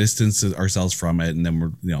want to distance ourselves from it, and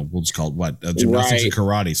then we'll just call it what? Gymnastics and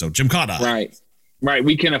karate. So Gymkata. Right.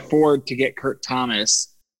 We can afford to get Kurt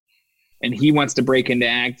Thomas, and he wants to break into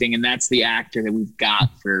acting, and that's the actor that we've got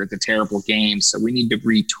for the Terrible Game. So we need to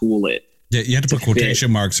retool it. Yeah, you have to put quotation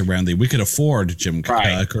marks around the. We could afford Kurt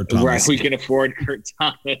Thomas. Right, we can afford Kurt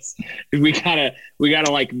Thomas. We gotta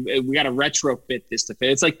retrofit this to fit.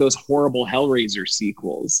 It's like those horrible Hellraiser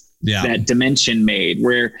sequels that Dimension made,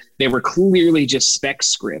 where they were clearly just spec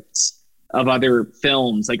scripts of other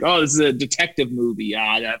films. Like, oh, this is a detective movie.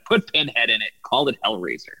 Put Pinhead in it. Called it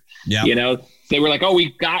Hellraiser. Yeah, they were like, oh,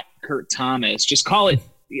 we've got Kurt Thomas. Just call it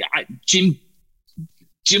Gymkata.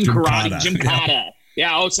 Gymkata.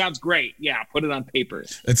 Yeah, sounds great. Yeah, put it on paper.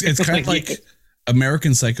 It's kind of like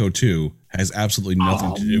American Psycho 2 has absolutely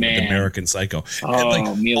nothing to do with American Psycho.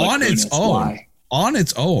 On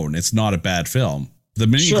its own, it's not a bad film. The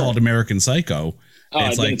minute you call it American Psycho,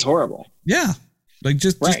 it's horrible. Yeah,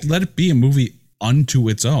 just let it be a movie unto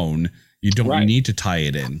its own. You don't need to tie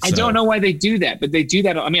it in. I don't know why they do that, but they do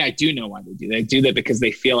that. I mean, I do know why they do that. They do that because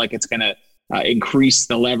they feel like it's going to increase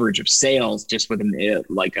the leverage of sales just with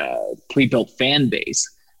a pre-built fan base.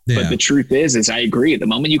 But the truth is I agree. The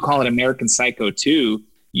moment you call it American Psycho 2,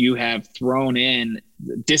 you have thrown in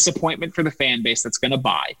disappointment for the fan base that's going to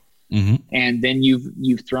buy. Mm-hmm. And then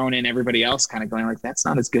you've thrown in everybody else kind of going like, that's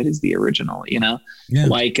not as good as the original,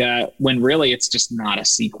 when really it's just not a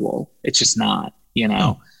sequel. It's just not,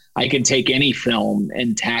 I can take any film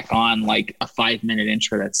and tack on like a 5-minute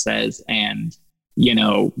intro that says, and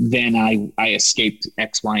then I escaped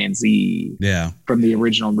X, Y, and Z from the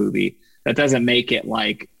original movie. That doesn't make it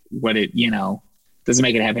like what it, doesn't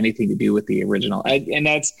make it have anything to do with the original. And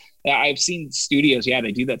that's, I've seen studios,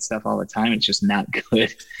 they do that stuff all the time. It's just not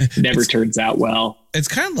good. It never turns out well. It's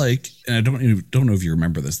kind of like, and I don't know if you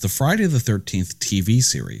remember this, the Friday the 13th TV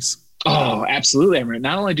series. Oh, absolutely.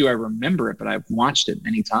 Not only do I remember it, but I've watched it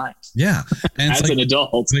many times. Yeah. And as an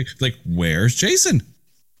adult. Like, where's Jason?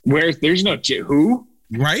 There's no who?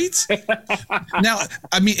 Right? Now,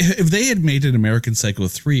 I mean, if they had made it American Psycho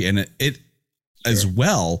 3 and it as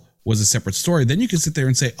well was a separate story, then you could sit there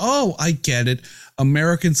and say, oh, I get it.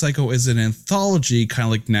 American Psycho is an anthology, kind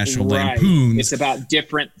of like National Lampoon's. It's about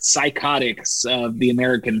different psychotics of the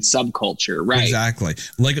American subculture, right? Exactly.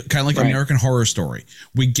 Kind of like American Horror Story.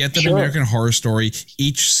 We get that American Horror Story,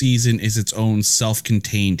 each season is its own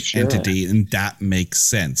self-contained entity, and that makes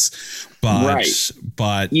sense. But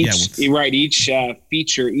each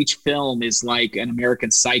feature, each film is like an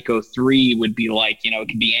American Psycho 3 would be like, it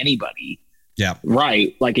could be anybody. Yeah.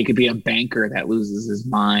 Right. Like it could be a banker that loses his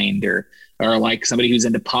mind, or like somebody who's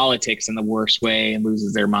into politics in the worst way and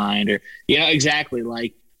loses their mind, or, exactly.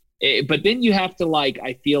 Like, but then you have to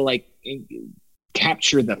I feel like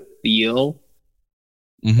capture the feel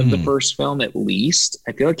of the first film at least.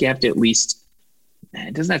 I feel like you have to at least,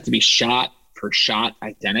 it doesn't have to be shot for shot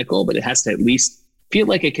identical, but it has to at least feel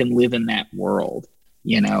like it can live in that world,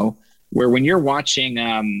 where when you're watching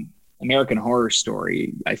American Horror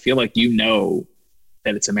Story, I feel like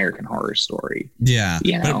that it's American Horror Story. Yeah.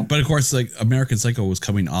 But of course, like American Psycho was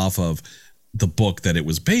coming off of the book that it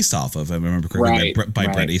was based off of. I remember correctly, by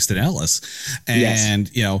Bret Easton Ellis. And,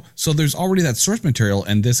 so there's already that source material,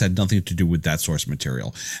 and this had nothing to do with that source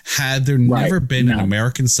material. Had there never been an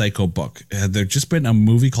American Psycho book, had there just been a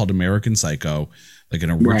movie called American Psycho, like an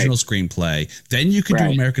original screenplay, then you could do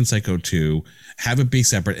American Psycho 2, have it be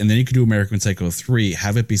separate, and then you could do American Psycho 3,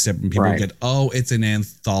 have it be separate, and people get, oh, it's an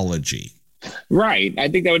anthology. Right. I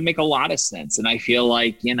think that would make a lot of sense. And I feel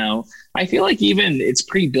like, even it's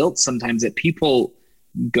pre-built sometimes that people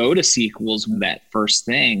go to sequels with that first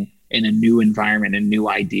thing in a new environment, a new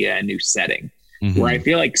idea, a new setting. Mm-hmm. Where I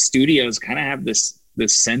feel like studios kind of have this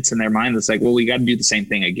sense in their mind that's like, well, we got to do the same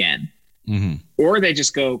thing again. Mm-hmm. Or they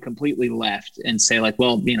just go completely left and say like,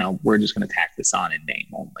 well, we're just going to tack this on in name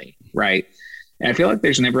only. Right. And I feel like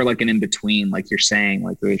there's never like an in-between, like you're saying,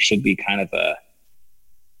 like there should be kind of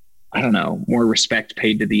more respect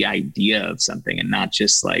paid to the idea of something and not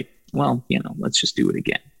just like, well, let's just do it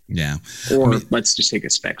again. Yeah. Or let's just take a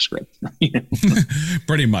spec script.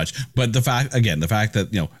 Pretty much. But the fact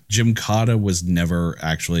that, Gymkata was never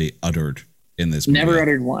actually uttered in this movie. Never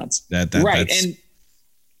uttered once. Right. And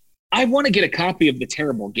I want to get a copy of The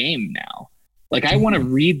Terrible Game now. Like, I want to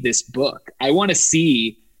read this book. I want to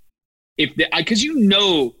see if because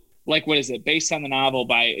like, what is it? Based on the novel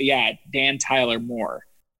by, Dan Tyler Moore.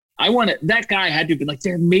 That guy had to have been like,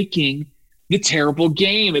 they're making The Terrible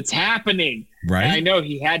Game. It's happening. Right. And I know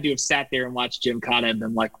he had to have sat there and watched Gymkata and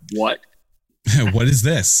been like, what? What is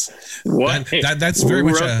this? What? That's very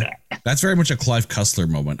much that's very much a Clive Cussler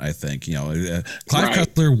moment, I think. Clive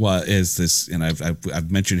Cussler is this, and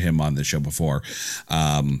I've mentioned him on the show before.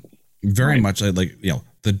 Very much like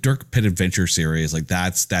the Dirk Pitt Adventure series, like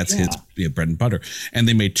that's his bread and butter. And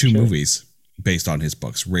they made two movies based on his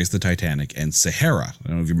books, Race the Titanic and Sahara. I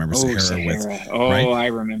don't know if you remember Sahara. I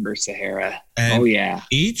remember Sahara. And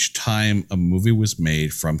each time a movie was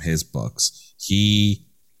made from his books, he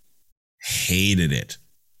hated it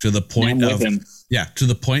to the point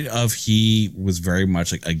of he was very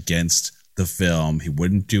much like against the film. He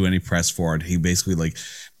wouldn't do any press for it. He basically like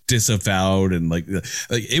disavowed and like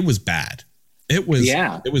it was bad. It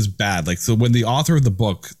was bad. Like, so when the author of the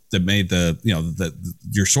book that made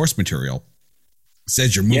your source material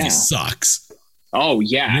says your movie sucks. Oh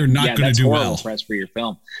yeah. You're not going to do well. Press for your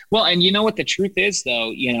film. Well, and you know what the truth is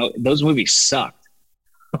though, those movies sucked.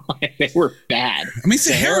 They were bad. I mean,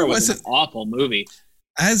 Sahara was an awful movie.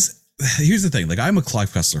 Here's the thing, like I'm a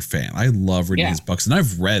Clive Cussler fan. I love reading his books, and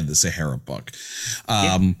I've read the Sahara book.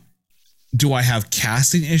 Do I have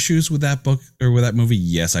casting issues with that book or with that movie?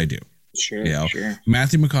 Yes, I do. Sure.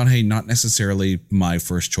 Matthew McConaughey, not necessarily my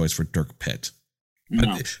first choice for Dirk Pitt.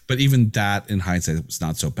 But even that in hindsight was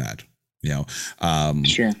not so bad.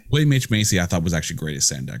 William H. Macy I thought was actually great as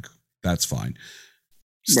Sandeck. That's fine.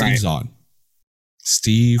 Steve Zahn.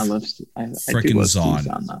 Freaking Zahn.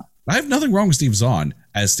 I have nothing wrong with Steve Zahn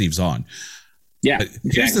as Steve Zahn. Yeah, but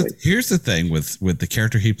here's the thing with the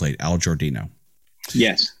character he played, Al Giordino.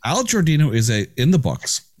 Yes. Al Giordino is in the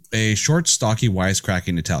books, a short, stocky,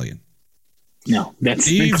 wisecracking Italian. No, that's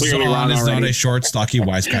Steve clearly Zahn wrong is already. not a short, stocky,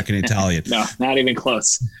 wisecracking Italian. No, not even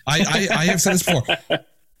close. I have said this before.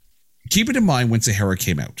 Keep it in mind when Sahara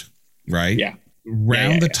came out, right? Yeah.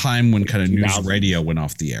 Around the time when kind of News Radio went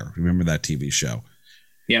off the air. Remember that TV show?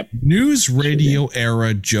 Yep. News Radio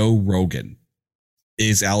era Joe Rogan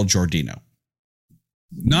is Al Giordino.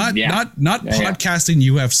 Not podcasting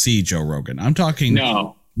UFC Joe Rogan. I'm talking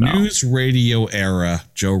News Radio era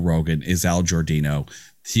Joe Rogan is Al Giordino.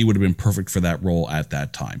 He would have been perfect for that role at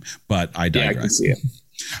that time. But I digress. I can see it.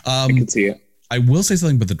 I can see it. I will say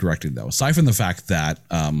something about the directing, though. Aside from the fact that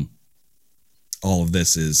all of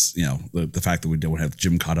this is, the fact that we don't have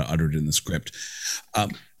Gymkata uttered in the script.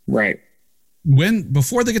 Right.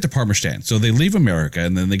 Before they get to Parmesan, so they leave America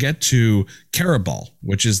and then they get to Karabal,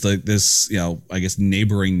 which is this, I guess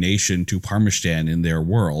neighboring nation to Parmesan in their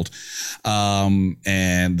world.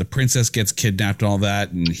 And the princess gets kidnapped and all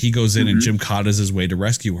that. And he goes in and Gymkata's his way to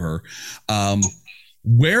rescue her.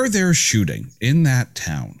 Where they're shooting in that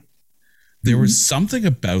town, there was something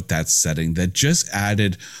about that setting that just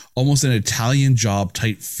added almost an Italian Job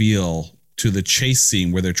type feel to the chase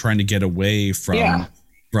scene where they're trying to get away from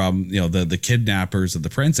the kidnappers of the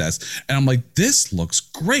princess. And I'm like, this looks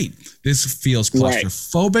great. This feels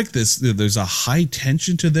claustrophobic. There's a high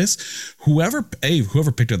tension to this. Whoever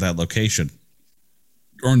picked up that location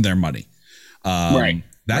earned their money.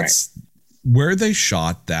 That's where they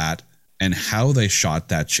shot that and how they shot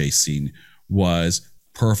that chase scene was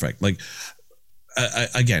perfect. Like,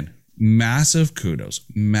 again, massive kudos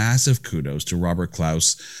to Robert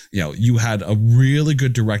Klaus. You had a really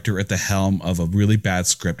good director at the helm of a really bad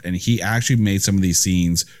script, and he actually made some of these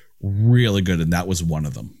scenes really good, and that was one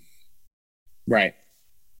of them. Right.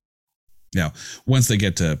 Once they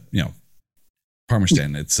get to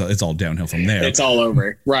Parmesan, it's all downhill from there. It's all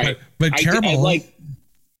over. Right. But Karabal,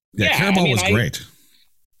 Karabal was great.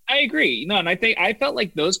 I agree. No, and I felt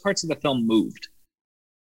like those parts of the film moved.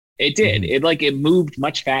 It did. It moved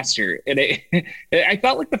much faster. And I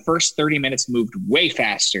felt like the first 30 minutes moved way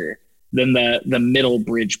faster than the middle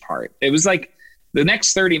bridge part. It was like the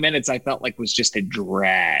next 30 minutes I felt like was just a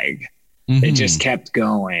drag. It just kept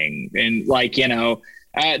going. And like, you know,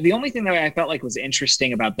 the only thing that I felt like was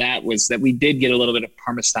interesting about that was that we did get a little bit of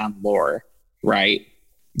Parmesan lore, right?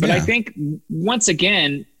 But I think once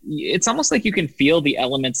again, it's almost like you can feel the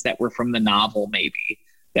elements that were from the novel, maybe,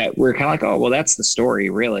 that were kind of like, oh, well, that's the story,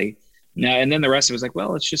 really. Now, and then the rest of it was like,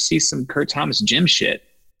 well, let's just see some Kurt Thomas gym shit.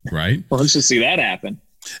 Right. Well, let's just see that happen.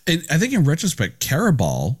 And I think in retrospect,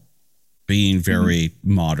 Karabal, being very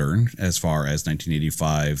modern as far as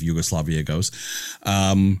 1985 Yugoslavia goes,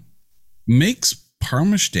 makes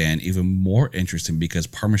Parmesan even more interesting because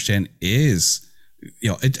Parmesan is, you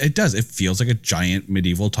know, it feels like a giant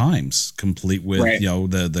medieval times, complete with you know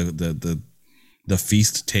the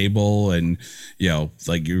feast table and, you know,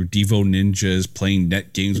 like your Devo ninjas playing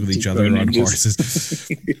net games with each other on horses.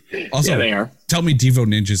 Also, they are. Tell me Devo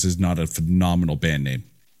Ninjas is not a phenomenal band name.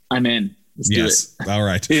 I'm in. Let's do it. All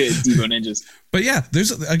right. Devo Ninjas. But yeah,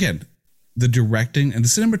 there's, again, the directing and the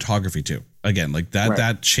cinematography too. Again, like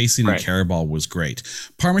that chasing in Karabal was great.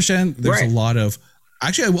 Parmesan, there's a lot of,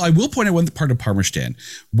 actually, I will point out one part of Parmesan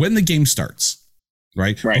when the game starts,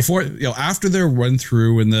 right? Before, you know, after their run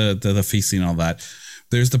through and the feasting and all that,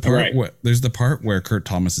 there's the part where Kurt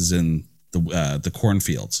Thomas is in the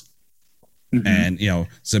cornfields. And, you know,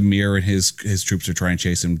 Zamir and his troops are trying to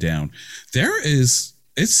chase him down.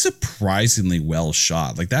 It's surprisingly well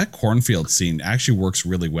shot. Like that cornfield scene actually works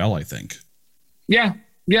really well, I think. Yeah.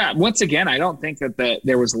 Once again, I don't think that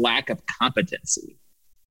there was lack of competency.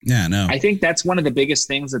 Yeah, no. I think that's one of the biggest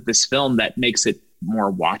things that this film that makes it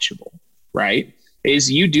more watchable, right?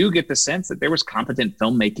 Is you do get the sense that there was competent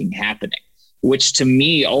filmmaking happening, which to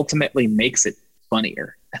me ultimately makes it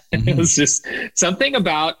funnier. It was just something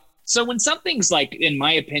about, so when something's like, in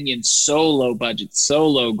my opinion, so low budget, so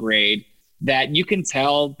low grade, that you can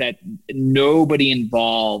tell that nobody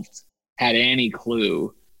involved had any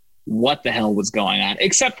clue what the hell was going on,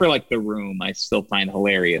 except for like The Room, I still find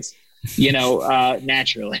hilarious, you know,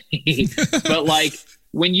 naturally. But like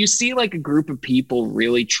when you see like a group of people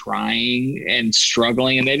really trying and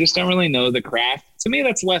struggling and they just don't really know the craft, to me,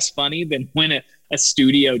 that's less funny than when a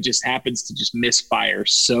studio just happens to just misfire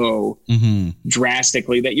so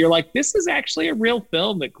drastically that you're like, this is actually a real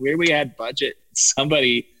film that clearly had budget.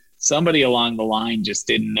 Somebody along the line just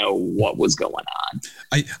didn't know what was going on.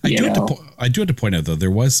 I do have to point out, though,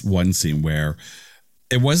 there was one scene where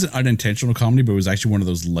it wasn't unintentional comedy, but it was actually one of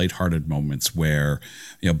those lighthearted moments where,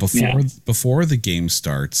 you know, before the game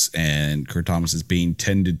starts and Kurt Thomas is being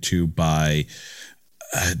tended to by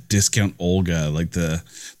Discount Olga, like the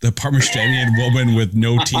Parmestanian woman with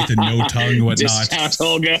no teeth and no tongue and whatnot. Discount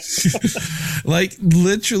Olga. Like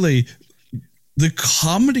literally the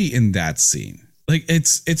comedy in that scene. Like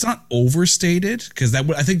it's not overstated because I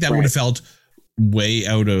think that would have felt way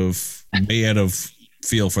out of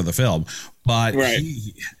feel for the film, but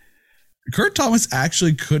Kurt Thomas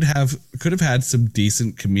actually could have had some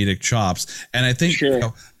decent comedic chops, and I think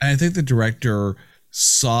I think the director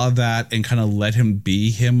saw that and kind of let him be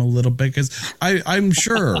him a little bit because I'm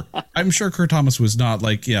sure Kurt Thomas was not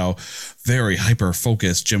like, you know, very hyper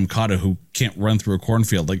focused Gymkata who can't run through a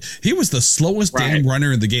cornfield. Like he was the slowest damn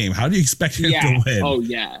runner in the game. How do you expect him to win? Oh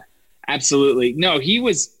yeah, absolutely. No, he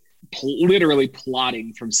was literally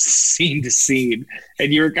plotting from scene to scene,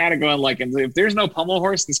 and you were kind of going like, if there's no pommel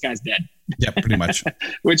horse, this guy's dead. Yeah, pretty much.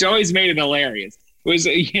 Which always made it hilarious. It was,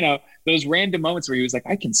 you know, those random moments where he was like,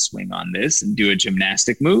 I can swing on this and do a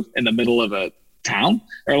gymnastic move in the middle of a town,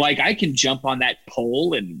 or like I can jump on that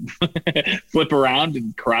pole and flip around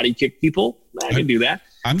and karate kick people. I can do that.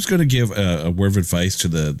 I'm just going to give a word of advice to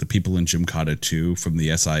the people in Gymkata 2 from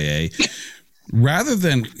the SIA. Rather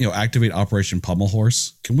than, you know, activate Operation Pummel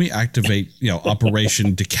Horse, can we activate, you know,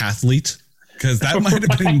 Operation Decathlete? Because that might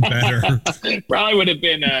have been better. Probably would have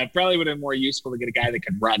been more useful to get a guy that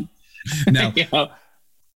could run. Now, you know?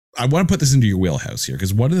 I want to put this into your wheelhouse here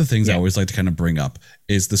because one of the things I always like to kind of bring up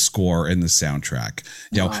is the score and the soundtrack.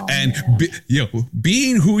 You know,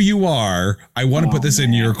 being who you are, I want to put this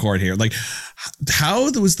in your court here. Like, how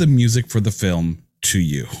was the music for the film to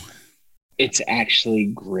you? It's actually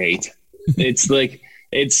great. It's like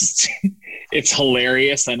it's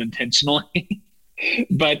hilarious unintentionally,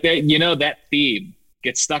 but you know that theme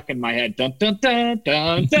gets stuck in my head. Dun dun dun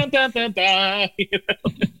dun dun dun dun dun. You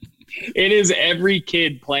know? It is every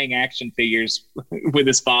kid playing action figures with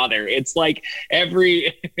his father. It's like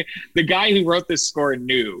the guy who wrote this score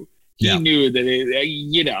knew that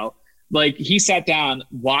you know, like he sat down,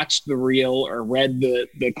 watched the reel or read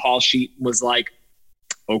the call sheet, was like,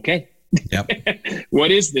 okay,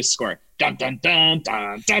 what is this score? Dun dun dun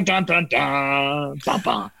dun dun dun dun dun dun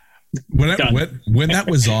dun. When that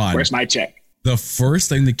was on, where's my check? The first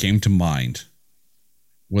thing that came to mind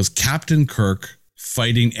was Captain Kirk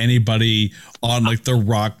fighting anybody on like the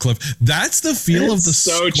rock cliff. That's the feel of the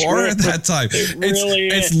score at that time.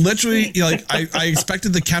 It's literally like I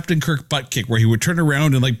expected the Captain Kirk butt kick where he would turn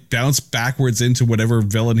around and like bounce backwards into whatever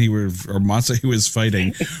villain or monster he was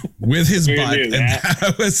fighting with his butt. And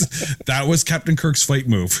that was Captain Kirk's fight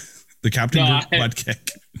move. The Captain Kirk butt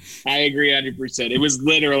kick. I agree 100%. It was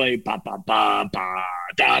literally ba ba ba ba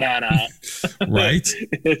da da da. Right.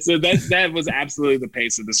 So that was absolutely the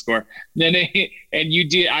pace of the score. And you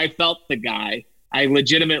did. I felt the guy. I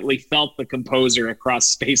legitimately felt the composer across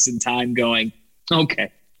space and time going,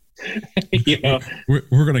 okay.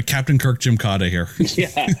 We're gonna Captain Kirk Gymkata here.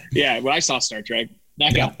 Yeah. Well, I saw Star Trek.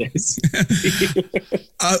 I got this.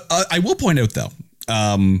 I will point out though.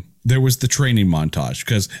 There was the training montage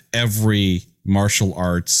because every martial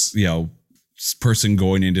arts, person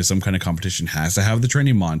going into some kind of competition has to have the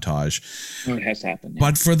training montage. Oh, it has to happen. Yeah.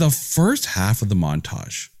 But for the first half of the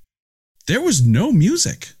montage, there was no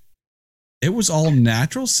music. It was all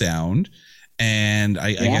natural sound. And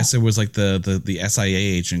I guess it was like the SIA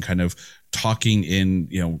agent kind of talking in,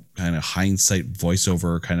 kind of hindsight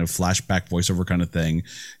voiceover, kind of flashback voiceover kind of thing,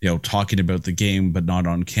 talking about the game, but not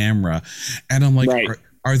on camera. And I'm like, right.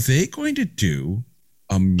 Are they going to do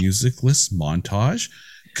a musicless montage?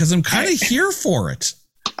 Because I'm kind of here for it.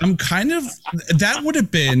 That would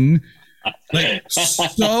have been like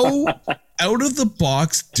so out of the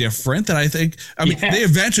box different that I think, they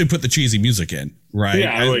eventually put the cheesy music in, right?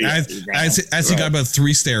 Yeah, as he got about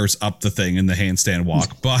 3 stairs up the thing in the handstand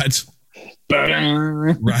walk, but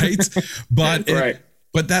right. But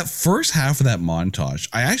but that first half of that montage,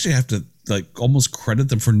 I actually have to like almost credit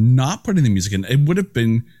them for not putting the music in. It would have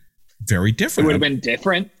been very different. It would have been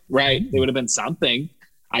different, right? It would have been something.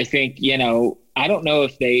 I think, I don't know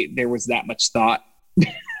if there was that much thought.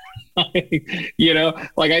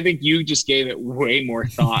 I think you just gave it way more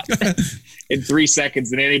thought in 3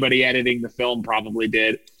 seconds than anybody editing the film probably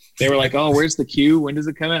did. They were like, oh, where's the cue? When does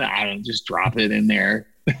it come in? I don't know, just drop it in there.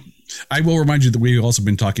 I will remind you that we've also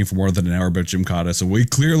been talking for more than an hour about Gymkata, so we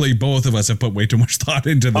clearly both of us have put way too much thought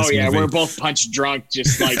into this. Oh yeah, movie. We're both punch drunk,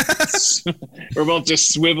 just like we're both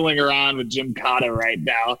just swiveling around with Gymkata right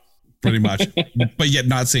now. Pretty much, but yet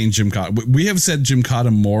not saying Gymkata. We have said Gymkata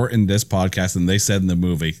more in this podcast than they said in the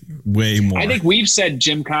movie. Way more. I think we've said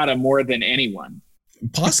Gymkata more than anyone.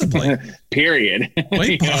 Possibly. Period.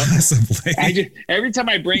 Quite possibly. Every time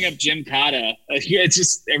I bring up Gymkata, it's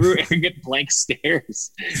just I get blank stares,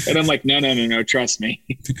 and I'm like, no, trust me,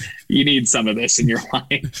 you need some of this in your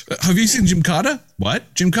life. Have you seen Gymkata?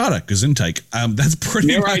 What? Gymkata? Gesundheit. That's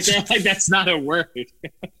pretty much. Right there, like that's not a word.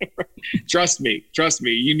 Trust me.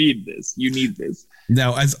 You need this.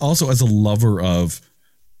 Now, as a lover of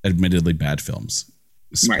admittedly bad films,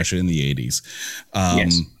 especially in the 80s,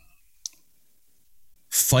 yes.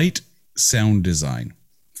 Fight sound design,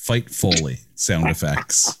 fight Foley sound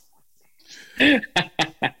effects.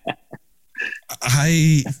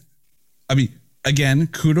 I mean, again,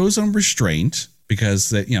 kudos on restraint because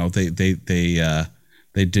they didn't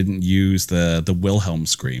use the Wilhelm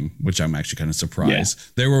scream, which I'm actually kind of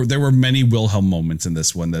surprised. Yeah. There were many Wilhelm moments in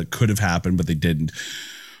this one that could have happened, but they didn't.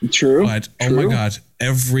 True. But oh my God,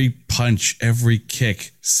 every punch, every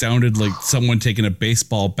kick sounded like someone taking a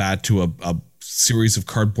baseball bat to a series of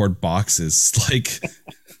cardboard boxes, like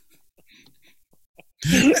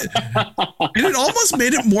and it almost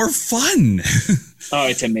made it more fun. Oh,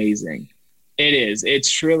 it's amazing. It is. It's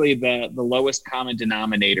truly the lowest common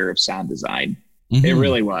denominator of sound design. Mm-hmm. It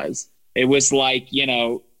really was. It was like,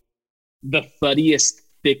 the thuddiest,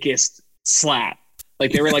 thickest slap.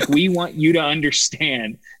 Like they were like, we want you to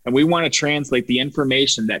understand and we want to translate the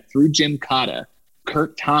information that through Gymkata,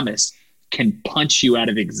 Kirk Thomas can punch you out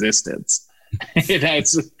of existence.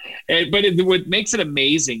 What makes it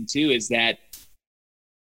amazing too is that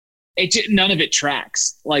none of it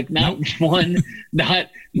tracks. Like not one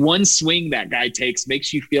swing that guy takes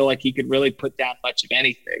makes you feel like he could really put down much of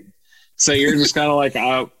anything. So you're just kind of like,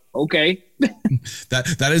 oh, okay.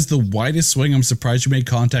 That is the widest swing. I'm surprised you made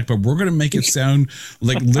contact, but we're gonna make it sound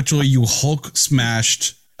like literally you Hulk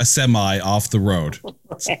smashed a semi off the road.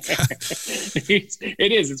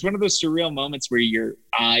 It is. It's one of those surreal moments where your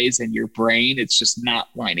eyes and your brain, it's just not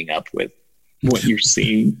lining up with what you're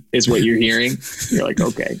seeing is what you're hearing. You're like,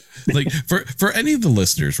 okay. Like for any of the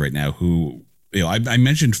listeners right now who I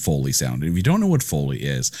mentioned Foley sound. If you don't know what Foley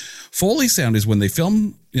sound is when they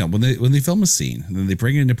film, when they film a scene and then they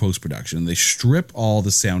bring it into post-production and they strip all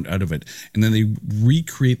the sound out of it and then they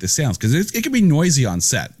recreate the sounds because it can be noisy on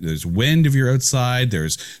set. There's wind if you're outside,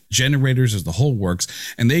 there's generators, there's the whole works,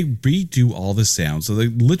 and they redo all the sound. So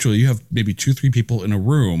you have maybe 2-3 people in a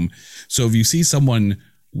room. So if you see someone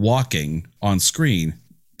walking on screen,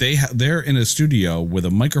 they're in a studio with a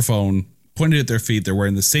microphone pointed at their feet. They're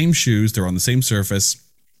wearing the same shoes. They're on the same surface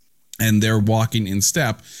and they're walking in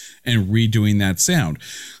step and redoing that sound.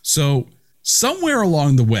 So somewhere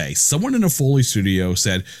along the way, someone in a Foley studio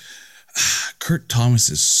said, Kurt Thomas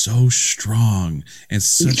is so strong and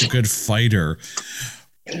such a good fighter.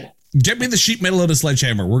 Get me the sheet metal and a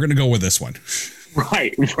sledgehammer. We're going to go with this one.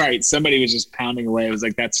 Right. Somebody was just pounding away. It was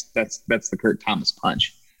like, that's the Kurt Thomas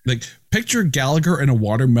punch. Like, picture Gallagher and a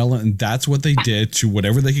watermelon, and that's what they did to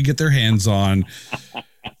whatever they could get their hands on,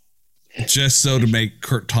 just so to make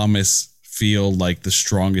Kurt Thomas feel like the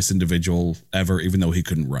strongest individual ever, even though he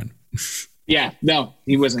couldn't run. Yeah, no,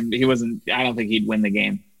 he wasn't. I don't think he'd win the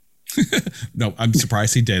game. No, I'm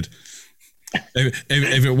surprised he did.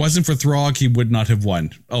 If it wasn't for Throg, he would not have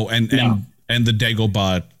won. Oh, and the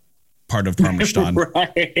Dagobah part of Parmesan.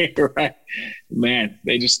 Right. Man,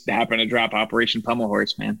 they just happened to drop Operation Pummel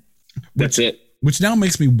Horse, man. That's it. Which now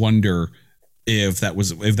makes me wonder if that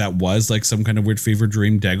was like some kind of weird fever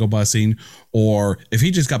dream Dagobah scene, or if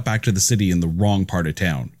he just got back to the city in the wrong part of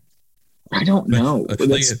town. I don't know.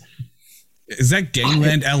 Is that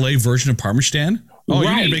Gangland LA version of Parmesan? Oh,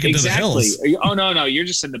 right, you make it to the hills. Oh, no, you're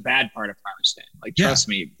just in the bad part of Parmesan. Like, trust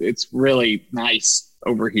me, it's really nice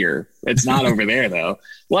over here. It's not over there, though.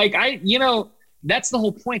 Like, that's the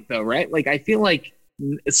whole point, though, right? Like, I feel like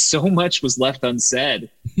so much was left unsaid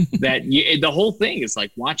that the whole thing is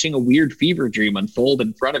like watching a weird fever dream unfold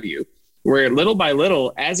in front of you, where little by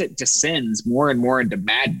little, as it descends more and more into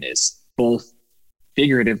madness, both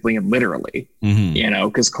figuratively and literally,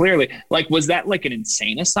 because clearly, like, was that like an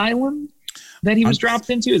insane asylum that he was dropped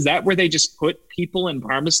into? Is that where they just put people in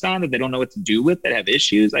Parmesan that they don't know what to do with, that have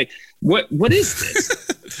issues? Like, what is this?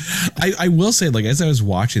 I will say, like, as I was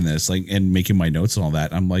watching this, like, and making my notes and all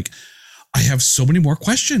that, I'm like, I have so many more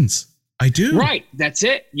questions. I do. Right. That's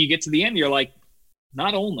it. You get to the end, you're like,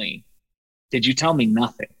 not only did you tell me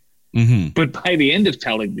nothing, but by the end of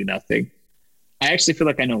telling me nothing, I actually feel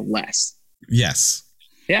like I know less. Yes.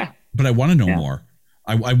 Yeah. But I want to know more.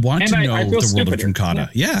 I want to know the world of Gymkata.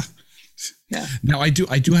 Yeah. Yeah. Now I do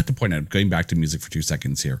have to point out, going back to music for 2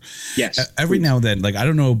 seconds here. Yes. Every now and then, like, I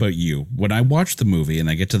don't know about you, when I watch the movie and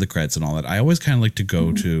I get to the credits and all that, I always kind of like to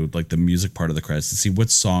go to like the music part of the credits to see what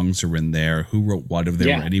songs are in there, who wrote what, if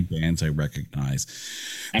there were any bands I recognize.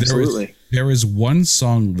 Absolutely. There is one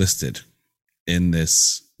song listed in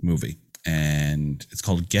this movie, and it's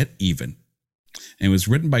called Get Even. And it was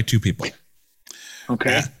written by 2 people.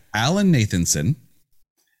 Okay. Alan Nathanson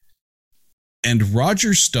and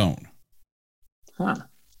Roger Stone. Huh.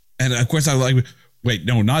 And of course I like, wait,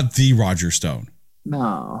 no, not the Roger Stone.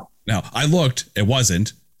 No, I looked, it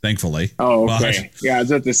wasn't, thankfully. Oh, okay. Yeah, I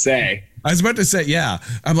was about to say, yeah.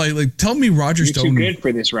 I'm like, tell me Roger Stone. You're too good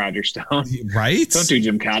for this Roger Stone. Right? Don't do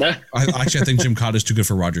Gymkata. I think Gymkata is too good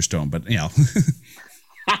for Roger Stone, but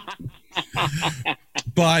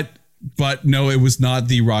but no, it was not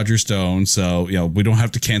the Roger Stone. So, we don't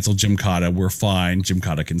have to cancel Gymkata. We're fine.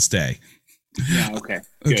 Gymkata can stay. Yeah. Okay.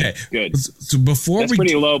 Good. So that's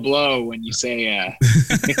pretty low blow when you say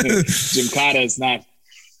Gymkata is not.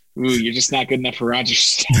 Ooh, you're just not good enough for Roger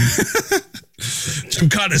Stone.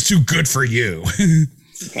 Gymkata is too good for you.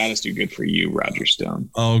 Gymkata is too good for you, Roger Stone.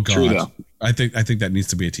 Oh God. True, though. I think that needs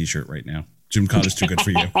to be a T-shirt right now. Gymkata is too good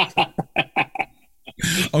for you.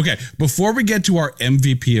 Okay, before we get to our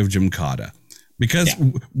MVP of Gymkata, because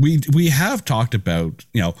we have talked about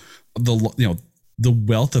the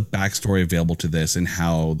wealth of backstory available to this and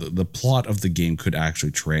how the plot of the game could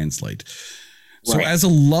actually translate. So as a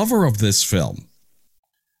lover of this film,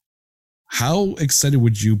 how excited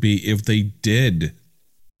would you be if they did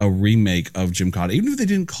a remake of Gymkata, even if they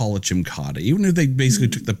didn't call it Gymkata, even if they basically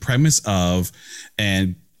took the premise of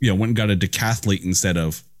and went and got a decathlete instead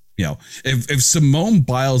of if Simone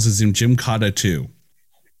Biles is in Gymkata 2,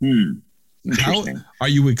 how are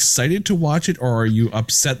you excited to watch it, or are you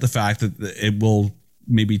upset the fact that it will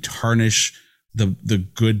maybe tarnish the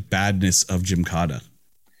good badness of Gymkata?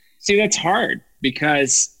 See, that's hard,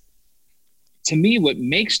 because to me, what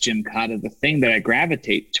makes Gymkata the thing that I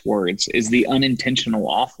gravitate towards is the unintentional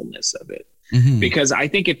awfulness of it. Because I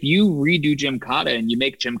think if you redo Gymkata and you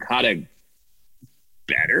make Gymkata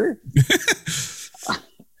better,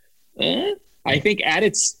 I think at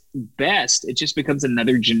its best, it just becomes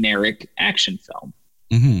another generic action film.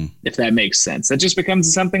 Mm-hmm. If that makes sense. That just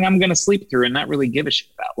becomes something I'm going to sleep through and not really give a shit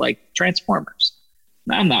about, like Transformers.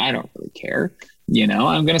 I don't really care.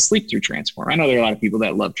 I'm going to sleep through Transformers. I know there are a lot of people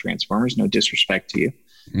that love Transformers. No disrespect to you.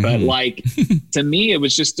 Mm-hmm. But like, to me, it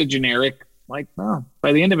was just a generic, like, oh,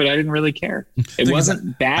 by the end of it, I didn't really care. It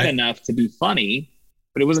wasn't bad enough to be funny,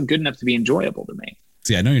 but it wasn't good enough to be enjoyable to me.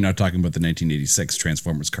 See, I know you're not talking about the 1986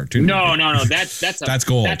 Transformers cartoon. No. That's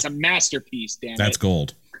gold. That's a masterpiece, damn That's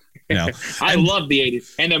gold. Yeah. I love the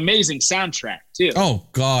 80s and amazing soundtrack too. Oh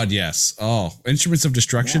God, yes. Oh, Instruments of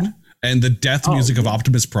Destruction and the death music of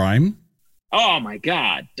Optimus Prime. Oh my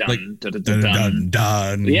God. Dun, like, dun, dun, dun, dun.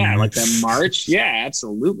 Dun. Yeah, like the march. Yeah,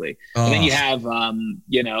 absolutely. And then you have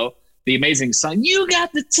the amazing song, You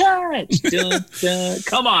Got the Touch. Dun, dun.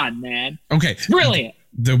 Come on, man. Okay. Brilliant.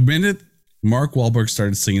 The minute Mark Wahlberg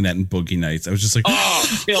started singing that in Boogie Nights, I was just like,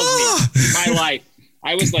 killed me. My life.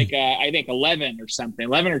 I was like, I think 11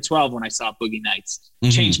 or 12 when I saw Boogie Nights.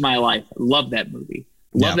 Changed my life. Love that movie.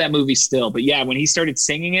 Love that movie still. But yeah, when he started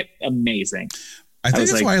singing it, amazing. I think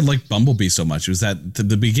that's why I like Bumblebee so much. It was that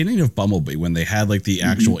the beginning of Bumblebee, when they had like the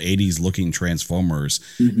actual 80s looking Transformers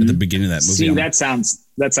at the beginning of that movie. See, that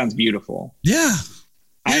sounds beautiful. Yeah.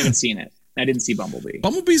 I haven't seen it. I didn't see Bumblebee.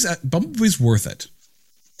 Bumblebee's worth it.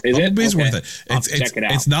 Bumblebee's worth it. Check it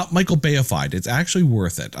out. It's not Michael Bayified. It's actually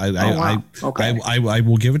worth it. I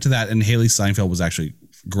will give it to that. And Haley Steinfeld was actually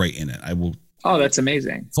great in it. I will. Oh, that's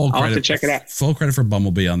amazing. I'll have to check it out. Full credit for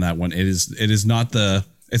Bumblebee on that one. It's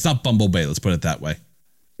not Bumblebee. Let's put it that way.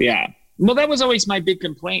 Yeah. Well, that was always my big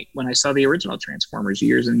complaint when I saw the original Transformers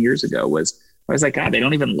years and years ago I was like, God, they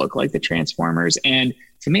don't even look like the Transformers. And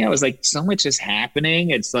to me, I was like, so much is happening.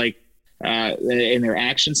 It's like, in their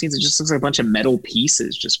action scenes, it just looks like a bunch of metal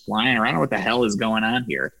pieces just flying around. I don't know what the hell is going on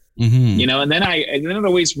here. And then it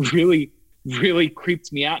always really, really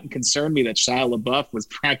creeped me out and concerned me that Shia LaBeouf was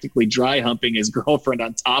practically dry humping his girlfriend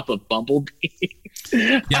on top of Bumblebee.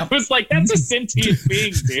 Yep. I was like, that's a sentient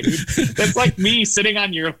being, dude. That's like me sitting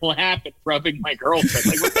on your lap and rubbing my girlfriend.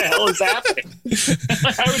 Like, what the hell is happening?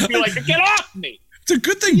 I would be like, get off me. It's a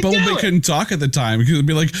good thing Bumblebee couldn't talk at the time, because it'd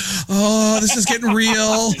be like, oh, this is getting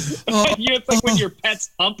real. It's like when your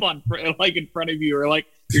pets hump like in front of you, or like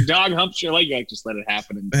your dog humps your leg, you like, just let it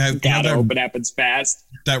happen, and God, I hope it happens fast.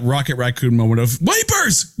 That Rocket Raccoon moment of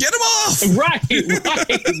wipers, get him off. Right.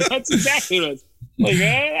 That's exactly what it was. Like,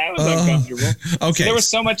 that was uncomfortable. Okay. So there was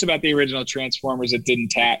so much about the original Transformers that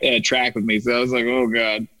didn't track with me. So I was like, oh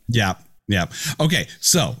God. Yeah. Okay.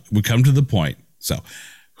 So we come to the point. So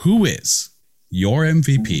who is your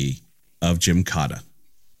MVP of Gymkata?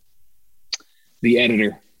 The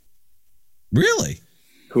editor. Really?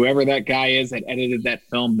 Whoever that guy is that edited that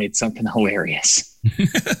film made something hilarious.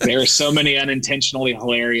 There are so many unintentionally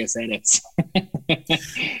hilarious edits.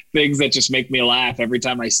 Things that just make me laugh every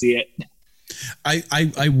time I see it.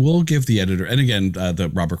 I will give the editor, and again, the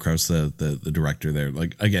Robert Krause, the director there,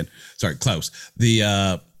 like, again, sorry, Klaus,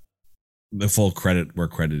 the full credit where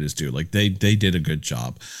credit is due. Like, they did a good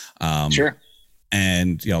job. Sure.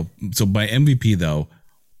 And, so my MVP, though,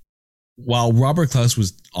 while Robert Klaus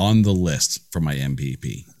was on the list for my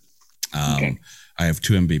MVP, I have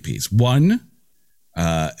two MVPs. One,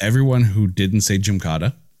 everyone who didn't say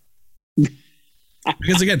Gymkata.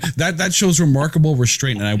 Because again, that shows remarkable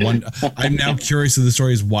restraint, and I'm now curious of the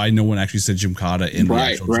story is why no one actually said Gymkata in the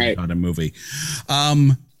actual Gymkata movie.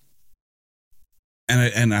 And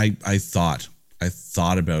I thought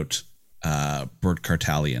about Bert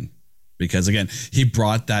Kartalian, because again, he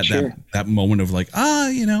brought that moment of like,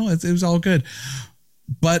 it was all good.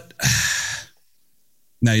 But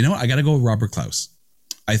now, you know what? I got to go with Robert Klaus.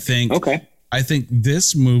 I think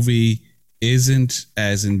this movie isn't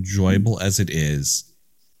as enjoyable as it is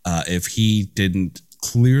if he didn't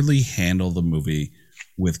clearly handle the movie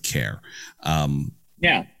with care.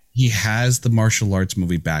 He has the martial arts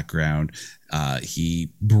movie background.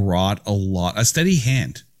 He brought a steady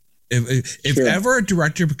hand. If ever a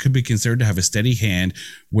director could be considered to have a steady hand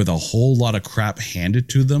with a whole lot of crap handed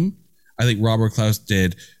to them, I think Robert Klaus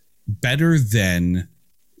did better than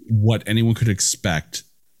what anyone could expect,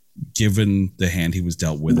 given the hand he was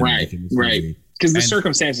dealt with. Right. Because the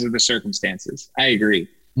circumstances are the circumstances. I agree.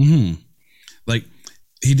 Mm-hmm. Like,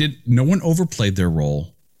 no one overplayed their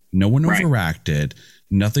role. No one overacted.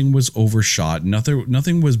 Nothing was overshot.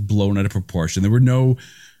 Nothing was blown out of proportion. There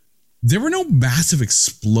were no massive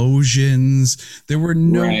explosions. There were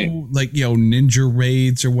no ninja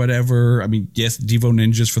raids or whatever. I mean, yes, Devo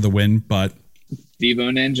Ninjas for the win, but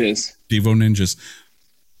Devo Ninjas.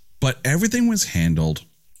 But everything was handled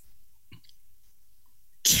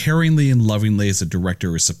caringly and lovingly as a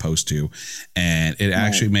director is supposed to. And it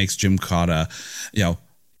actually makes Gymkata,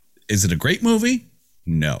 is it a great movie?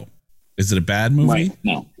 No. Is it a bad movie?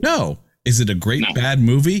 Right. No. Is it a great bad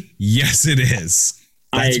movie? Yes, it is.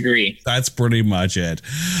 I agree. That's pretty much it.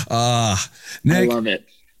 Nick, I love it.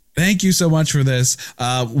 Thank you so much for this.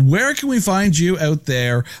 Where can we find you out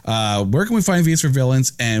there? Where can we find VS for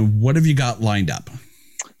Villains, and what have you got lined up?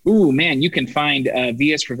 Ooh, man, you can find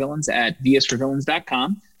VS for Villains at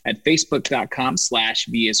vsforvillains.com, at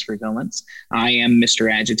facebook.com/VS for Villains. I am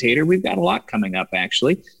Mr. Agitator. We've got a lot coming up,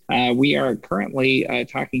 actually. We are currently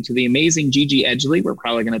talking to the amazing Gigi Edgley. We're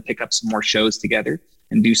probably going to pick up some more shows together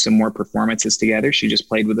and do some more performances together. She just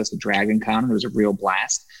played with us at Dragon Con. It was a real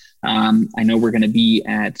blast. I know we're going to be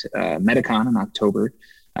at Metacon in October,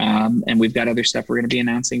 and we've got other stuff we're going to be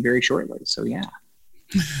announcing very shortly. So, yeah.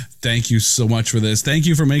 Thank you so much for this. Thank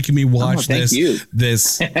you for making me watch this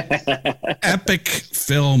epic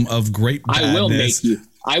film of great badness.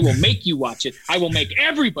 I will make you watch it. I will make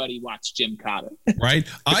everybody watch Gymkata. Right?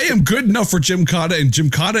 I am good enough for Gymkata, and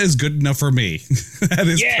Gymkata is good enough for me. That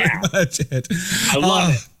is pretty much it. I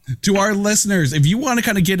love it. To our listeners, if you want to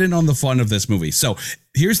kind of get in on the fun of this movie. So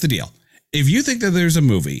here's the deal. If you think that there's a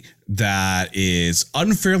movie that is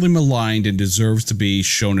unfairly maligned and deserves to be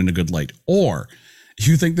shown in a good light, or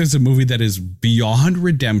you think there's a movie that is beyond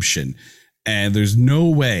redemption and there's no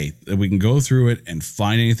way that we can go through it and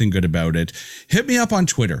find anything good about it, hit me up on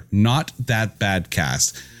Twitter, Not That Bad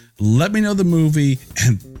Cast. Let me know the movie,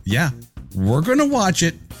 and we're going to watch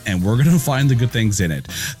it and we're going to find the good things in it.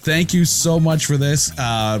 Thank you so much for this.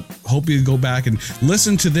 Hope you go back and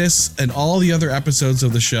listen to this and all the other episodes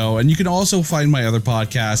of the show. And you can also find my other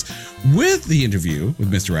podcast with the interview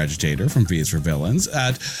with Mr. Agitator from VS for Villains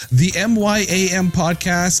at the MYAM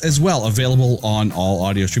podcast as well, available on all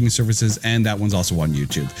audio streaming services. And that one's also on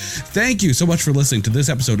YouTube. Thank you so much for listening to this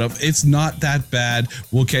episode of It's Not That Bad.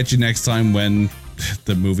 We'll catch you next time when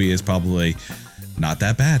the movie is probably not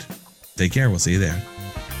that bad. Take care. We'll see you there.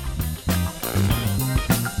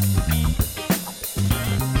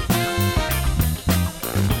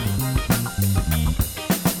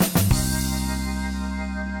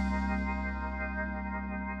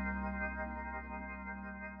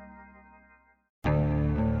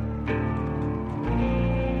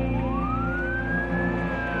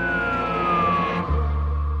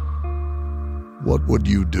 What would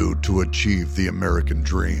you do to achieve the American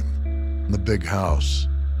dream? The big house,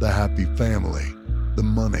 the happy family, the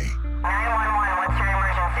money. 911, what's your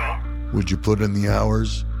emergency? Would you put in the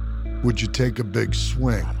hours? Would you take a big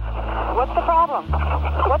swing? What's the problem?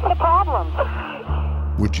 What's the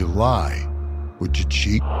problem? Would you lie? Would you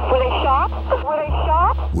cheat? Were they shot? Were they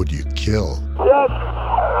shot? Would you kill? Yes.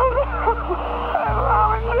 My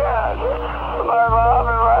mom is dead. My mom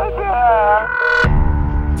is right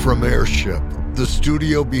there. From Airship, the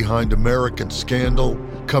studio behind American Scandal,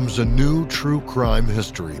 comes a new true crime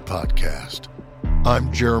history podcast.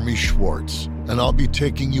 I'm Jeremy Schwartz, and I'll be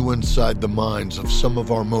taking you inside the minds of some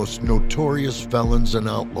of our most notorious felons and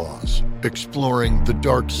outlaws, exploring the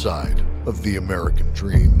dark side of the American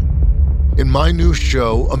dream. In my new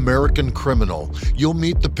show, American Criminal, you'll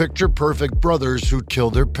meet the picture-perfect brothers who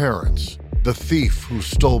killed their parents, the thief who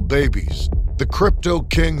stole babies, the crypto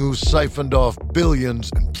king who siphoned off billions,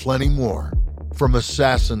 and plenty more. From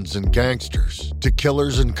assassins and gangsters to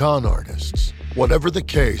killers and con artists. Whatever the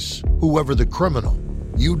case, whoever the criminal,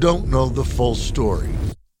 you don't know the full story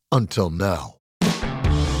until now.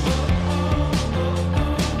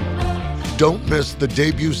 Don't miss the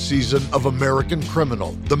debut season of American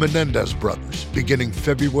Criminal, The Menendez Brothers, beginning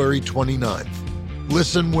February 29th.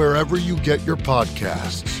 Listen wherever you get your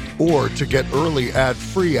podcasts, or to get early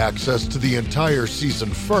ad-free access to the entire season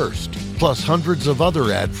first, plus hundreds of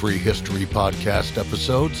other ad-free history podcast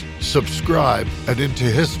episodes, subscribe at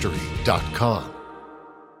intohistory.com.